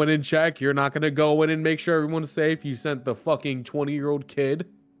gonna go in and check? You're not gonna go in and make sure everyone's safe? You sent the fucking 20-year-old kid?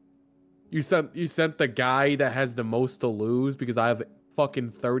 You sent the guy that has the most to lose because I have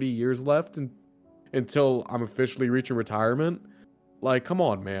fucking 30 years left until I'm officially reaching retirement? Like, come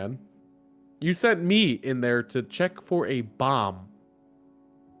on, man. You sent me in there to check for a bomb.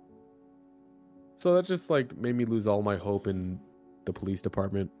 So that just like made me lose all my hope in the police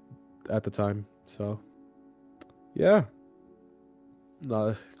department at the time. So yeah.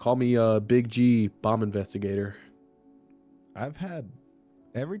 Call me Big G bomb investigator.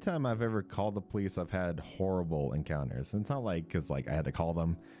 Every time I've ever called the police, I've had horrible encounters. And it's not like, because like I had to call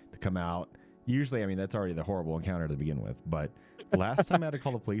them to come out. Usually, I mean, that's already the horrible encounter to begin with. But last time I had to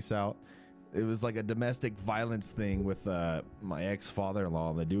call the police out, it was like a domestic violence thing with my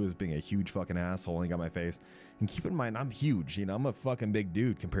ex-father-in-law. And the dude was being a huge fucking asshole and he got my face. And keep in mind, I'm huge. You know, I'm a fucking big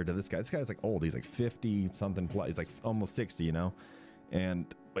dude compared to this guy. This guy's like old. He's like 50 something plus. He's like almost 60, you know. And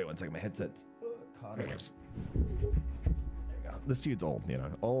wait 1 second, my headset's caught. There you go. This dude's old, you know,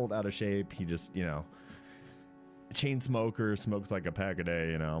 old, out of shape. He just, you know, chain smoker, smokes like a pack a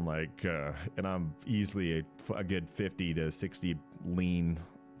day, you know. I'm like, and I'm easily a good 50 to 60 lean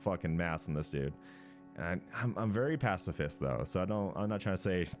fucking mass in this dude. And I'm very pacifist though, so I'm not trying to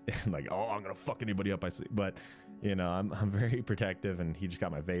say like, oh, I'm gonna fuck anybody up I see, but you know, I'm very protective. And he just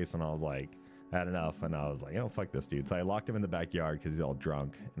got my face, and I was like, I had enough, and I was like, fuck this dude. So I locked him in the backyard because he's all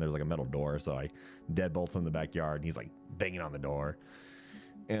drunk, and there's like a metal door, so I deadbolts him in the backyard, and he's like banging on the door.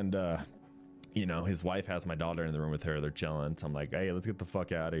 And you know, his wife has my daughter in the room with her. They're chilling. So I'm like, hey, let's get the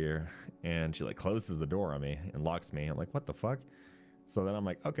fuck out of here. And she like closes the door on me and locks me. I'm like, what the fuck? So then I'm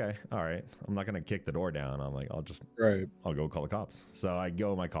like, okay, all right. I'm not gonna kick the door down. I'm like, I'll go call the cops. So I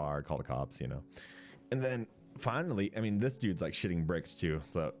go in my car, call the cops, you know, and then finally, I mean, this dude's like shitting bricks too.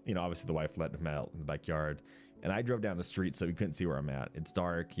 So, you know, obviously the wife let him out in the backyard, and I drove down the street so he couldn't see where I'm at. It's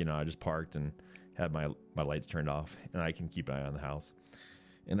dark, you know, I just parked and had my lights turned off, and I can keep an eye on the house.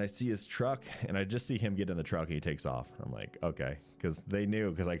 And I see his truck, and I just see him get in the truck, and he takes off. I'm like, okay, because they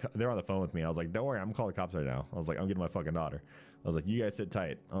knew, because they're on the phone with me. I was like, don't worry, I'm calling the cops right now. I was like, I'm getting my fucking daughter. I was like, you guys sit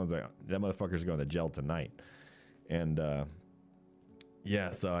tight. I was like, that motherfucker's going to jail tonight. And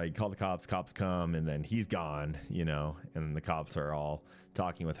yeah, so I call the cops. Cops come, and then he's gone, you know, and the cops are all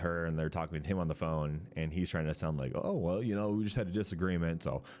talking with her, and they're talking with him on the phone, and he's trying to sound like, oh, well, you know, we just had a disagreement,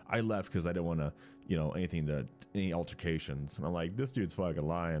 so I left because I didn't want to, you know, any altercations. And I'm like, this dude's fucking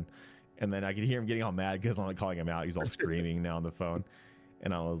lying. And then I could hear him getting all mad because I'm like calling him out. He's all screaming now on the phone.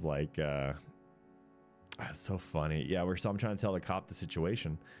 And I was like, that's so funny. Yeah, so I'm trying to tell the cop the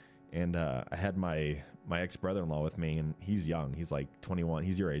situation. And I had my ex-brother-in-law with me, and he's young. He's like 21.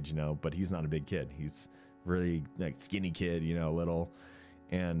 He's your age, you know, but he's not a big kid. He's really like skinny kid, you know, little.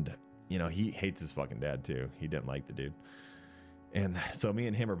 And, you know, he hates his fucking dad too. He didn't like the dude. And so me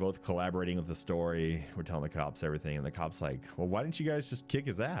and him are both collaborating with the story. We're telling the cops everything. And the cop's like, well, why didn't you guys just kick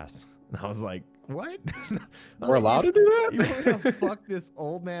his ass? And I was like, what? We're allowed to do that? You want to fuck this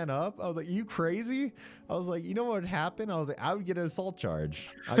old man up? I was like, you crazy? I was like, you know what would happen? I was like, I would get an assault charge.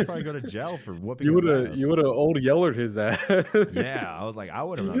 I'd probably go to jail for whooping his ass. You would have old yellered his ass. Yeah, I was like, I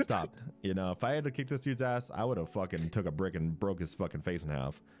would have not stopped. You know, if I had to kick this dude's ass, I would have fucking took a brick and broke his fucking face in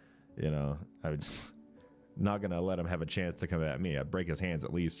half. You know, I would not gonna let him have a chance to come at me. I'd break his hands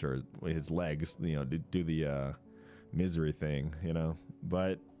at least, or his legs. You know, do the misery thing. You know,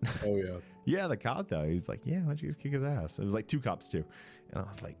 but oh yeah. Yeah, the cop though, he's like, yeah, why don't you just kick his ass? It was like 2 cops too. And I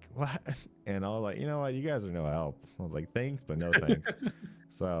was like, what? And I was like, you know what, you guys are no help. I was like, thanks, but no thanks.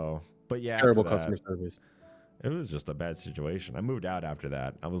 So, but yeah. Terrible customer service. It was just a bad situation. I moved out after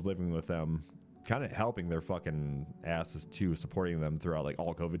that. I was living with them, kind of helping their fucking asses too, supporting them throughout like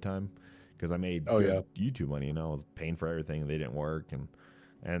all COVID time. Because I made good YouTube money, you know, I was paying for everything, and they didn't work.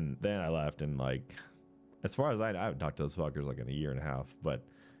 And then I left, and like, as far as I haven't talked to those fuckers like in a year and a half, but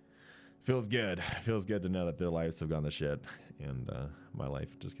feels good. Feels good to know that their lives have gone to shit, and my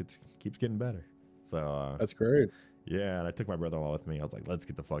life just keeps getting better. So That's great. yeah, and I took my brother-in-law with me. I was like, let's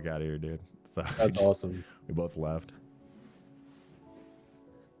get the fuck out of here, dude. So That's awesome. we both left.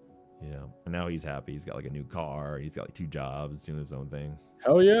 Yeah, and now he's happy. He's got like a new car. He's got like 2 jobs, doing his own thing.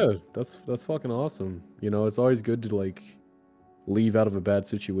 Hell yeah, that's fucking awesome. You know, it's always good to like leave out of a bad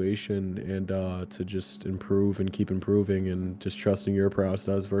situation and to just improve and keep improving and just trusting your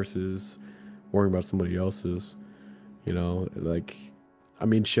process versus worrying about somebody else's. You know, like, I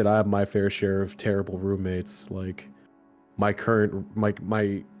mean, shit, I have my fair share of terrible roommates. Like, my current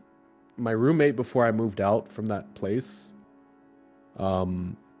my roommate before I moved out from that place,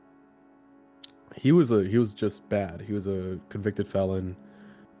 um, he was just bad. He was a convicted felon.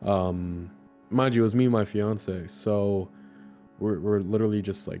 Mind you, it was me and my fiance, so we're literally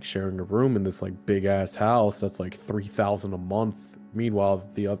just like sharing a room in this like big ass house that's like $3,000 a month. Meanwhile,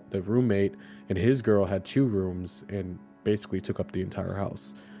 the roommate and his girl had 2 rooms and basically took up the entire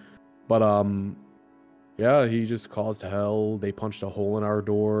house. But yeah, he just caused hell. They punched a hole in our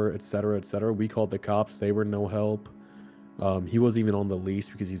door, etc., etc. We called the cops. They were no help. He wasn't even on the lease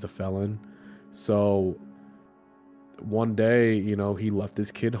because he's a felon. So one day, you know, he left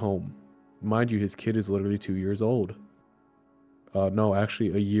his kid home. Mind you, his kid is literally 2 years old. No,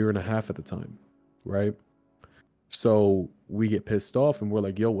 actually a year and a half at the time, right? So we get pissed off and we're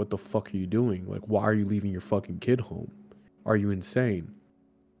like, yo, what the fuck are you doing? Like, why are you leaving your fucking kid home? Are you insane?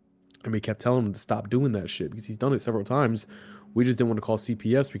 And we kept telling him to stop doing that shit because he's done it several times. We just didn't want to call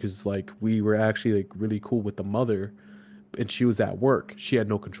CPS because like we were actually like really cool with the mother and she was at work. She had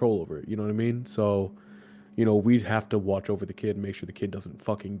no control over it. You know what I mean? So, you know, we'd have to watch over the kid and make sure the kid doesn't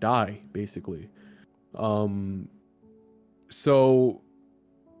fucking die, basically. So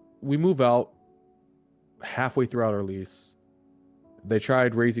we move out halfway throughout our lease. They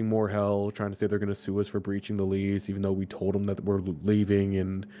tried raising more hell, trying to say they're going to sue us for breaching the lease, even though we told them that we're leaving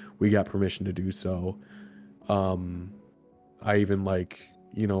and we got permission to do so. I even like,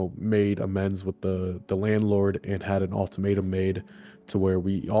 you know, made amends with the landlord and had an ultimatum made to where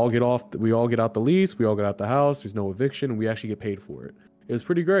we all get out the lease, we all get out the house, there's no eviction, and we actually get paid for it. It was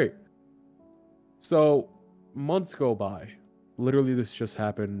pretty great. So months go by. Literally, this just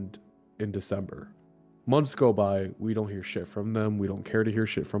happened in December. Months go by, we don't hear shit from them. We don't care to hear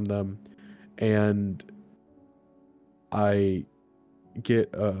shit from them. And I get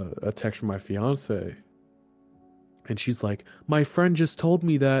a text from my fiance. And she's like, my friend just told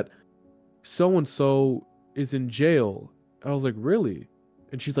me that so-and-so is in jail. I was like, really?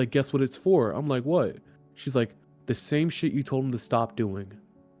 And she's like, guess what it's for? I'm like, what? She's like, the same shit you told him to stop doing.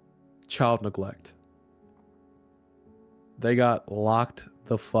 Child neglect. They got locked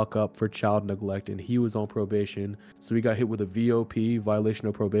the fuck up for child neglect and he was on probation. So he got hit with a VOP, violation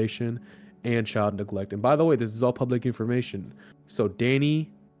of probation, and child neglect. And by the way, this is all public information. So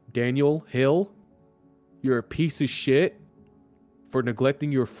Daniel Hill, you're a piece of shit for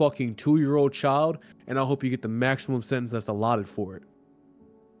neglecting your fucking 2-year-old child, and I hope you get the maximum sentence that's allotted for it.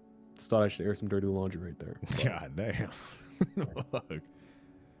 Just thought I should air some dirty laundry right there. God damn. Look.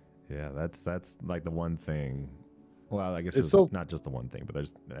 Yeah, that's like the one thing. Well, I guess it's not just the one thing, but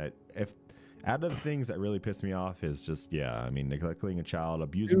there's if out of the things that really piss me off is just I mean, neglecting a child,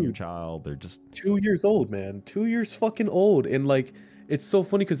 abusing your child. They're just 2 years old, man. 2 years fucking old, and like it's so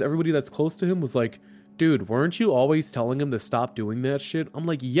funny because everybody that's close to him was like, dude, weren't you always telling him to stop doing that shit? I'm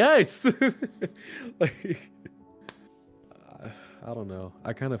like, yes. Like, I don't know.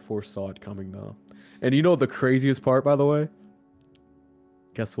 I kind of foresaw it coming though. And you know the craziest part, by the way?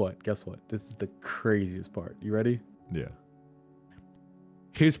 Guess what? This is the craziest part. You ready? Yeah.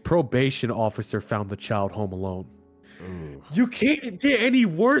 His probation officer found the child home alone. Ooh. You can't get any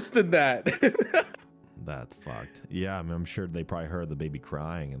worse than that. That's fucked. Yeah, I mean, I'm sure they probably heard the baby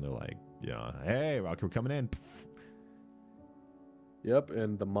crying and they're like, hey, we're coming in. Yep,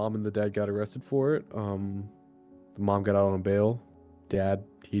 and the mom and the dad got arrested for it. The mom got out on bail. Dad,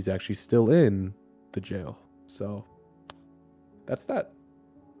 he's actually still in the jail. So that's that.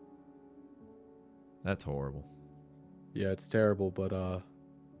 That's horrible. Yeah, it's terrible, but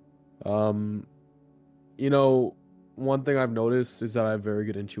you know, one thing I've noticed is that I have very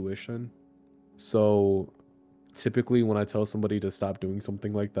good intuition. So typically when I tell somebody to stop doing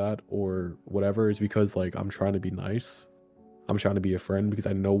something like that or whatever is because like I'm trying to be nice. I'm trying to be a friend because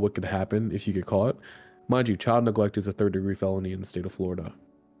I know what could happen if you get caught. Mind you, child neglect is a 3rd-degree felony in the state of Florida.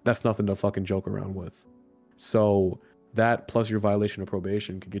 That's nothing to fucking joke around with. So that plus your violation of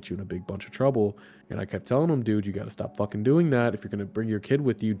probation could get you in a big bunch of trouble. And I kept telling him, dude, you got to stop fucking doing that. If you're going to bring your kid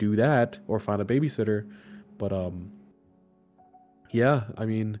with you, do that or find a babysitter. But yeah, I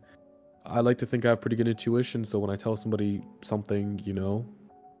mean, I like to think I have pretty good intuition, so when I tell somebody something,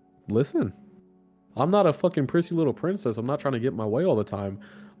 listen. I'm not a fucking prissy little princess. I'm not trying to get my way all the time.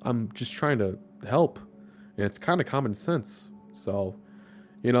 I'm just trying to help. And it's kind of common sense. So,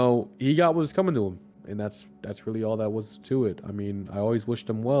 he got what was coming to him. And that's really all that was to it. I mean, I always wished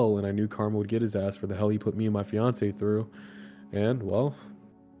him well, and I knew karma would get his ass for the hell he put me and my fiance through. And, well,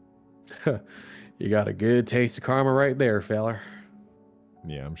 you got a good taste of karma right there, feller.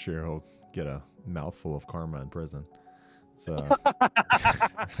 Yeah, I'm sure he'll get a mouthful of karma in prison. So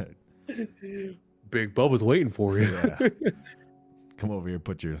Big Bubba's waiting for you. Yeah. Come over here,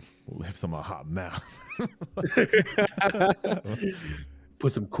 put your lips on my hot mouth.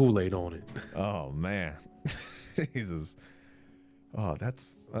 Put some Kool-Aid on it. Oh man. Jesus. Oh,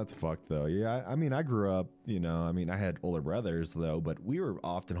 that's fucked though. Yeah, I mean, I grew up, I had older brothers though, but we were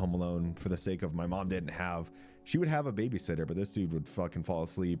often home alone for the sake of my mom she would have a babysitter, but this dude would fucking fall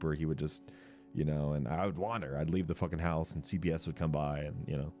asleep, or he would just, and I would wander. I'd leave the fucking house and CPS would come by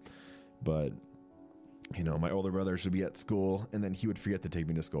and, but my older brother should be at school and then he would forget to take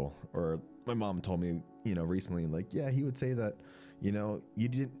me to school. Or my mom told me, recently, like, yeah, he would say that,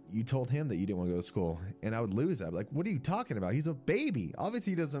 you told him that you didn't want to go to school, and I would lose that. I'd be like, what are you talking about? He's a baby.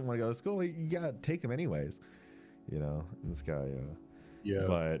 Obviously he doesn't want to go to school. You gotta take him anyways, and this guy, yeah.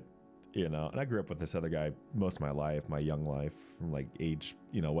 But, and I grew up with this other guy most of my life, my young life, from like age,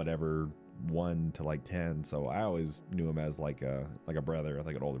 whatever, 1 to like 10. So I always knew him as like a brother,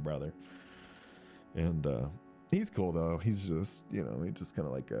 like an older brother. And he's cool though. He's just, he's just kind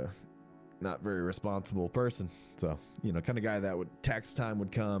of like a not very responsible person. So, kind of guy that tax time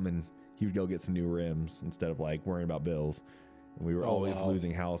would come and he would go get some new rims instead of like worrying about bills. And we were always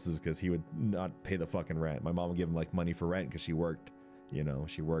losing houses because he would not pay the fucking rent. My mom would give him like money for rent because she worked,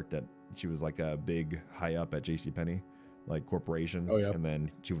 she was like a big high up at JCPenney, like corporation. Oh, yeah. And then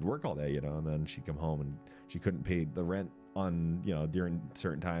she would work all day, and then she'd come home and she couldn't pay the rent on, during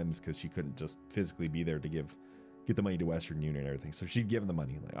certain times because she couldn't just physically be there to get the money to Western Union and everything. So she'd give him the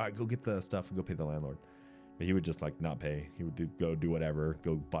money, like, all right, go get the stuff and go pay the landlord. But he would just like not pay. He would go do whatever,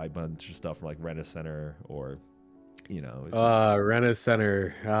 go buy a bunch of stuff from like Rent-A-Center or,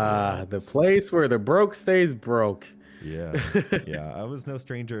 Rent-A-Center. Yeah. The place where the broke stays broke. Yeah. Yeah. I was no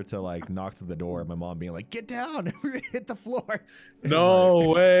stranger to like knocks at the door. My mom being like, get down, we're gonna hit the floor.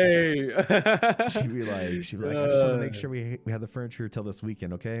 No way. She'd be like, I just want to make sure we have the furniture till this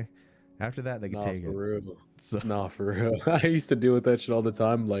weekend, okay? After that, they can take it. Real. So, Nah, for real. I used to deal with that shit all the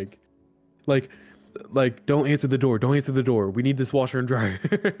time. Like, don't answer the door. Don't answer the door. We need this washer and dryer.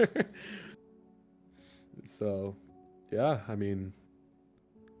 So, yeah, I mean,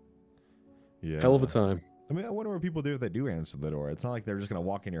 hell of a time. I mean, I wonder what people do if they do answer the door. It's not like they're just gonna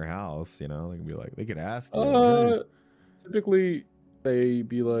walk in your house, They can be like, they could ask you. Typically, they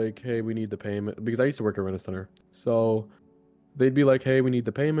be like, "Hey, we need the payment," because I used to work at Rent-A-Center. So they'd be like, "Hey, we need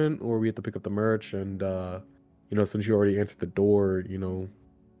the payment, or we have to pick up the merch." And since you already answered the door,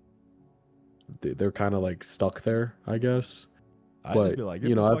 they're kind of like stuck there, I guess. I'd just be like,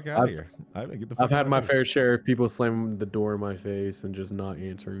 get the fuck out of here. I've had my fair share of people slam the door in my face and just not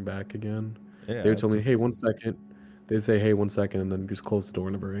answering back again. Yeah, they would tell me, "Hey, 1 second." They'd say, "Hey, 1 second," and then just close the door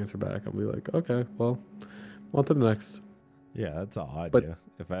and never answer back. I'll be like, "Okay, well, on to the next." Yeah, that's odd. But, yeah,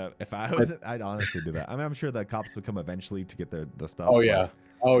 if I was, I'd honestly do that. I mean, I'm sure the cops would come eventually to get the stuff. Oh yeah.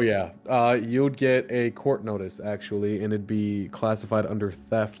 You'd get a court notice actually, and it'd be classified under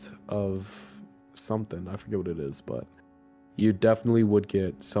theft of something. I forget what it is, but you definitely would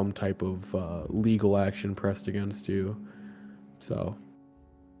get some type of legal action pressed against you. So,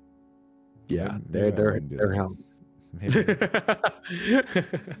 yeah, they're hounds. Maybe.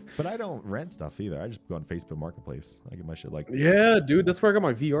 But I don't rent stuff either. I just go on Facebook Marketplace. I get my shit like. Yeah, dude, that's where I got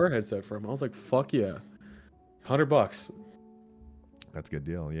my VR headset from. I was like, fuck yeah, $100. That's a good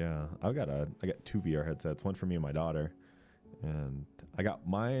deal. Yeah, I got 2 VR headsets, one for me and my daughter, and I got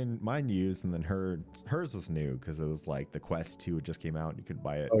mine used, and then hers was new because it was like the Quest 2 just came out and you couldn't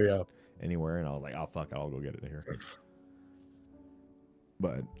buy it. Anywhere, and I was like, oh fuck, I'll go get it here.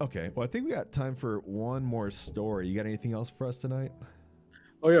 But okay, well, I think we got time for one more story. You got anything else for us tonight?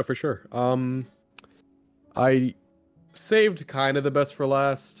 Oh yeah, for sure. I saved kind of the best for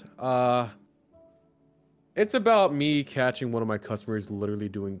last. It's about me catching one of my customers literally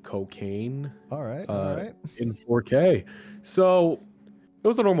doing cocaine. All right. In 4K. So it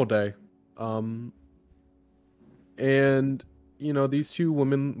was a normal day. And these 2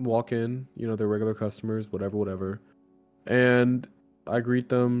 women walk in. They're regular customers, whatever. And I greet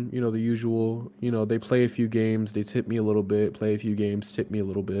them, the usual, they play a few games, they tip me a little bit, play a few games, tip me a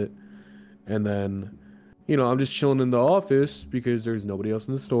little bit. And then I'm just chilling in the office because there's nobody else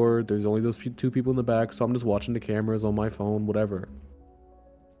in the store. There's only those two people in the back, so I'm just watching the cameras on my phone, whatever.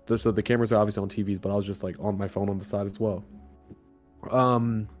 So the cameras are obviously on TVs, but I was just like on my phone on the side as well.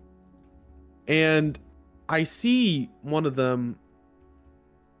 And I see one of them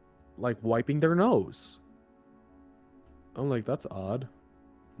like wiping their nose. I'm like, that's odd.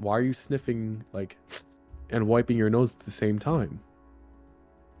 Why are you sniffing like and wiping your nose at the same time?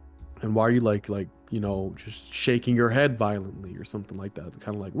 And why are you like just shaking your head violently or something like that?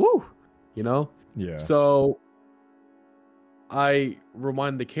 Kind of like, woo, Yeah. So I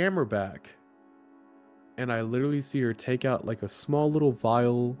rewind the camera back and I literally see her take out like a small little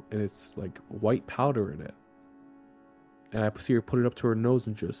vial and it's like white powder in it. And I see her put it up to her nose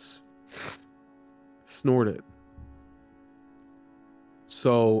and just snort it.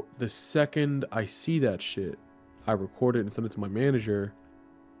 So the second I see that shit, I record it and send it to my manager.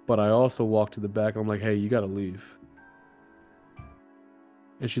 But I also walk to the back and I'm like, hey, you gotta leave.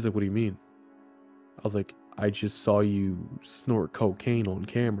 And she's like, what do you mean? I was like, I just saw you snort cocaine on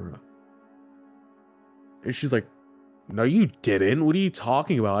camera. And she's like, no, you didn't. What are you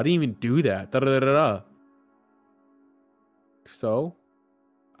talking about? I didn't even do that. Da da da da da. So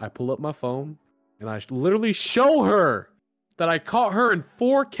I pull up my phone and I literally show her that I caught her in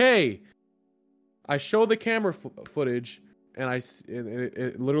 4K. I show the camera footage and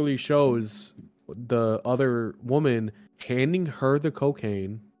it literally shows the other woman handing her the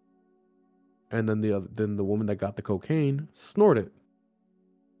cocaine, and then the woman that got the cocaine snorted it.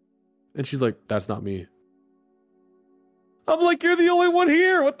 And she's like, "That's not me." I'm like, "You're the only one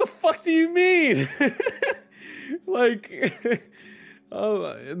here. What the fuck do you mean?" Like, oh,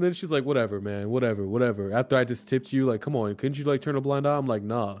 and then she's like, "Whatever, man. Whatever." After I just tipped you, like, come on, couldn't you like turn a blind eye? I'm like,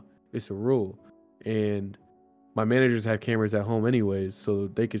 "Nah, it's a rule." And my managers have cameras at home anyways, so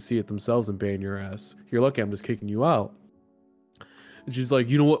they could see it themselves and ban your ass. You're lucky I'm just kicking you out. And she's like,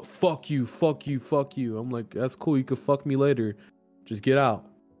 you know what? Fuck you. I'm like, that's cool. You could fuck me later. Just get out.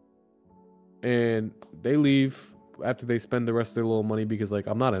 And they leave after they spend the rest of their little money because, like,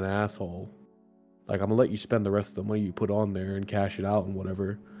 I'm not an asshole. Like, I'm gonna let you spend the rest of the money you put on there and cash it out and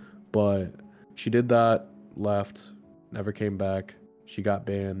whatever. But she did that, left, never came back. She got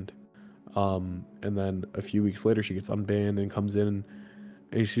banned. And then a few weeks later, she gets unbanned and comes in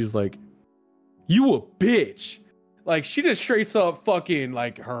and she's like, you a bitch. Like, she just straight up fucking,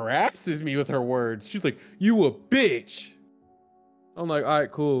 like, harasses me with her words. She's like, you a bitch. I'm like, all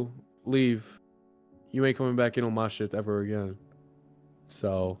right, cool. Leave. You ain't coming back in on my shift ever again.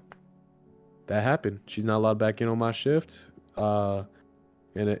 So that happened. She's not allowed back in on my shift.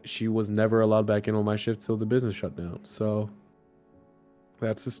 She was never allowed back in on my shift till the business shut down. So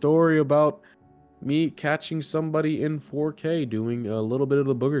that's the story about me catching somebody in 4K doing a little bit of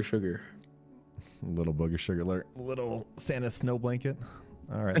the booger sugar. Little booger sugar alert. Little Santa snow blanket.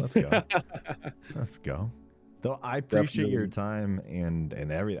 All right, let's go. Let's go. Though I appreciate your time and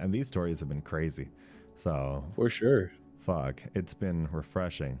everything. And these stories have been crazy. So for sure. Fuck. It's been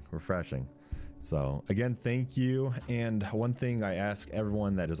refreshing. So again, thank you. And one thing I ask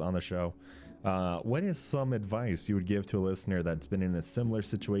everyone that is on the show, what is some advice you would give to a listener that's been in a similar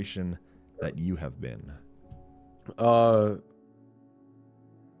situation that you have been?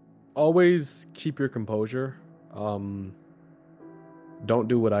 Always keep your composure. Don't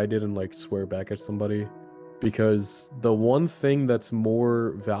do what I did and like swear back at somebody, because the one thing that's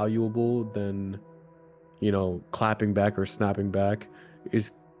more valuable than, clapping back or snapping back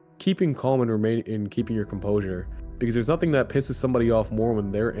is keeping calm and keeping your composure, because there's nothing that pisses somebody off more when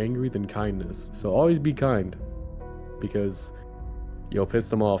they're angry than kindness. So always be kind, because you'll piss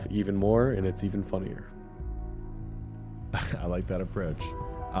them off even more and it's even funnier. I like that approach.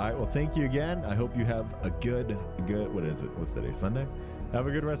 All right, well, thank you again. I hope you have a good, what is it? What's today? Sunday? Have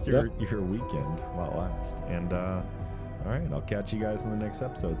a good rest of your weekend while it lasts. And all right, I'll catch you guys in the next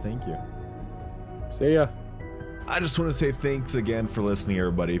episode. Thank you. See ya. I just want to say thanks again for listening,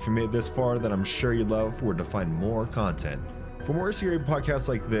 everybody. If you made it this far, then I'm sure you'd love where to find more content. For more scary podcasts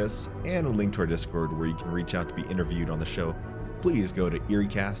like this and a link to our Discord where you can reach out to be interviewed on the show, please go to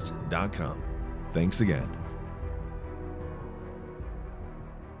eeriecast.com. Thanks again.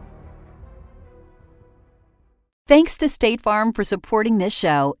 Thanks to State Farm for supporting this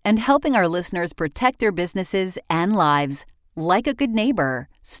show and helping our listeners protect their businesses and lives. Like a good neighbor,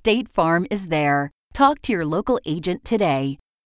 State Farm is there. Talk to your local agent today.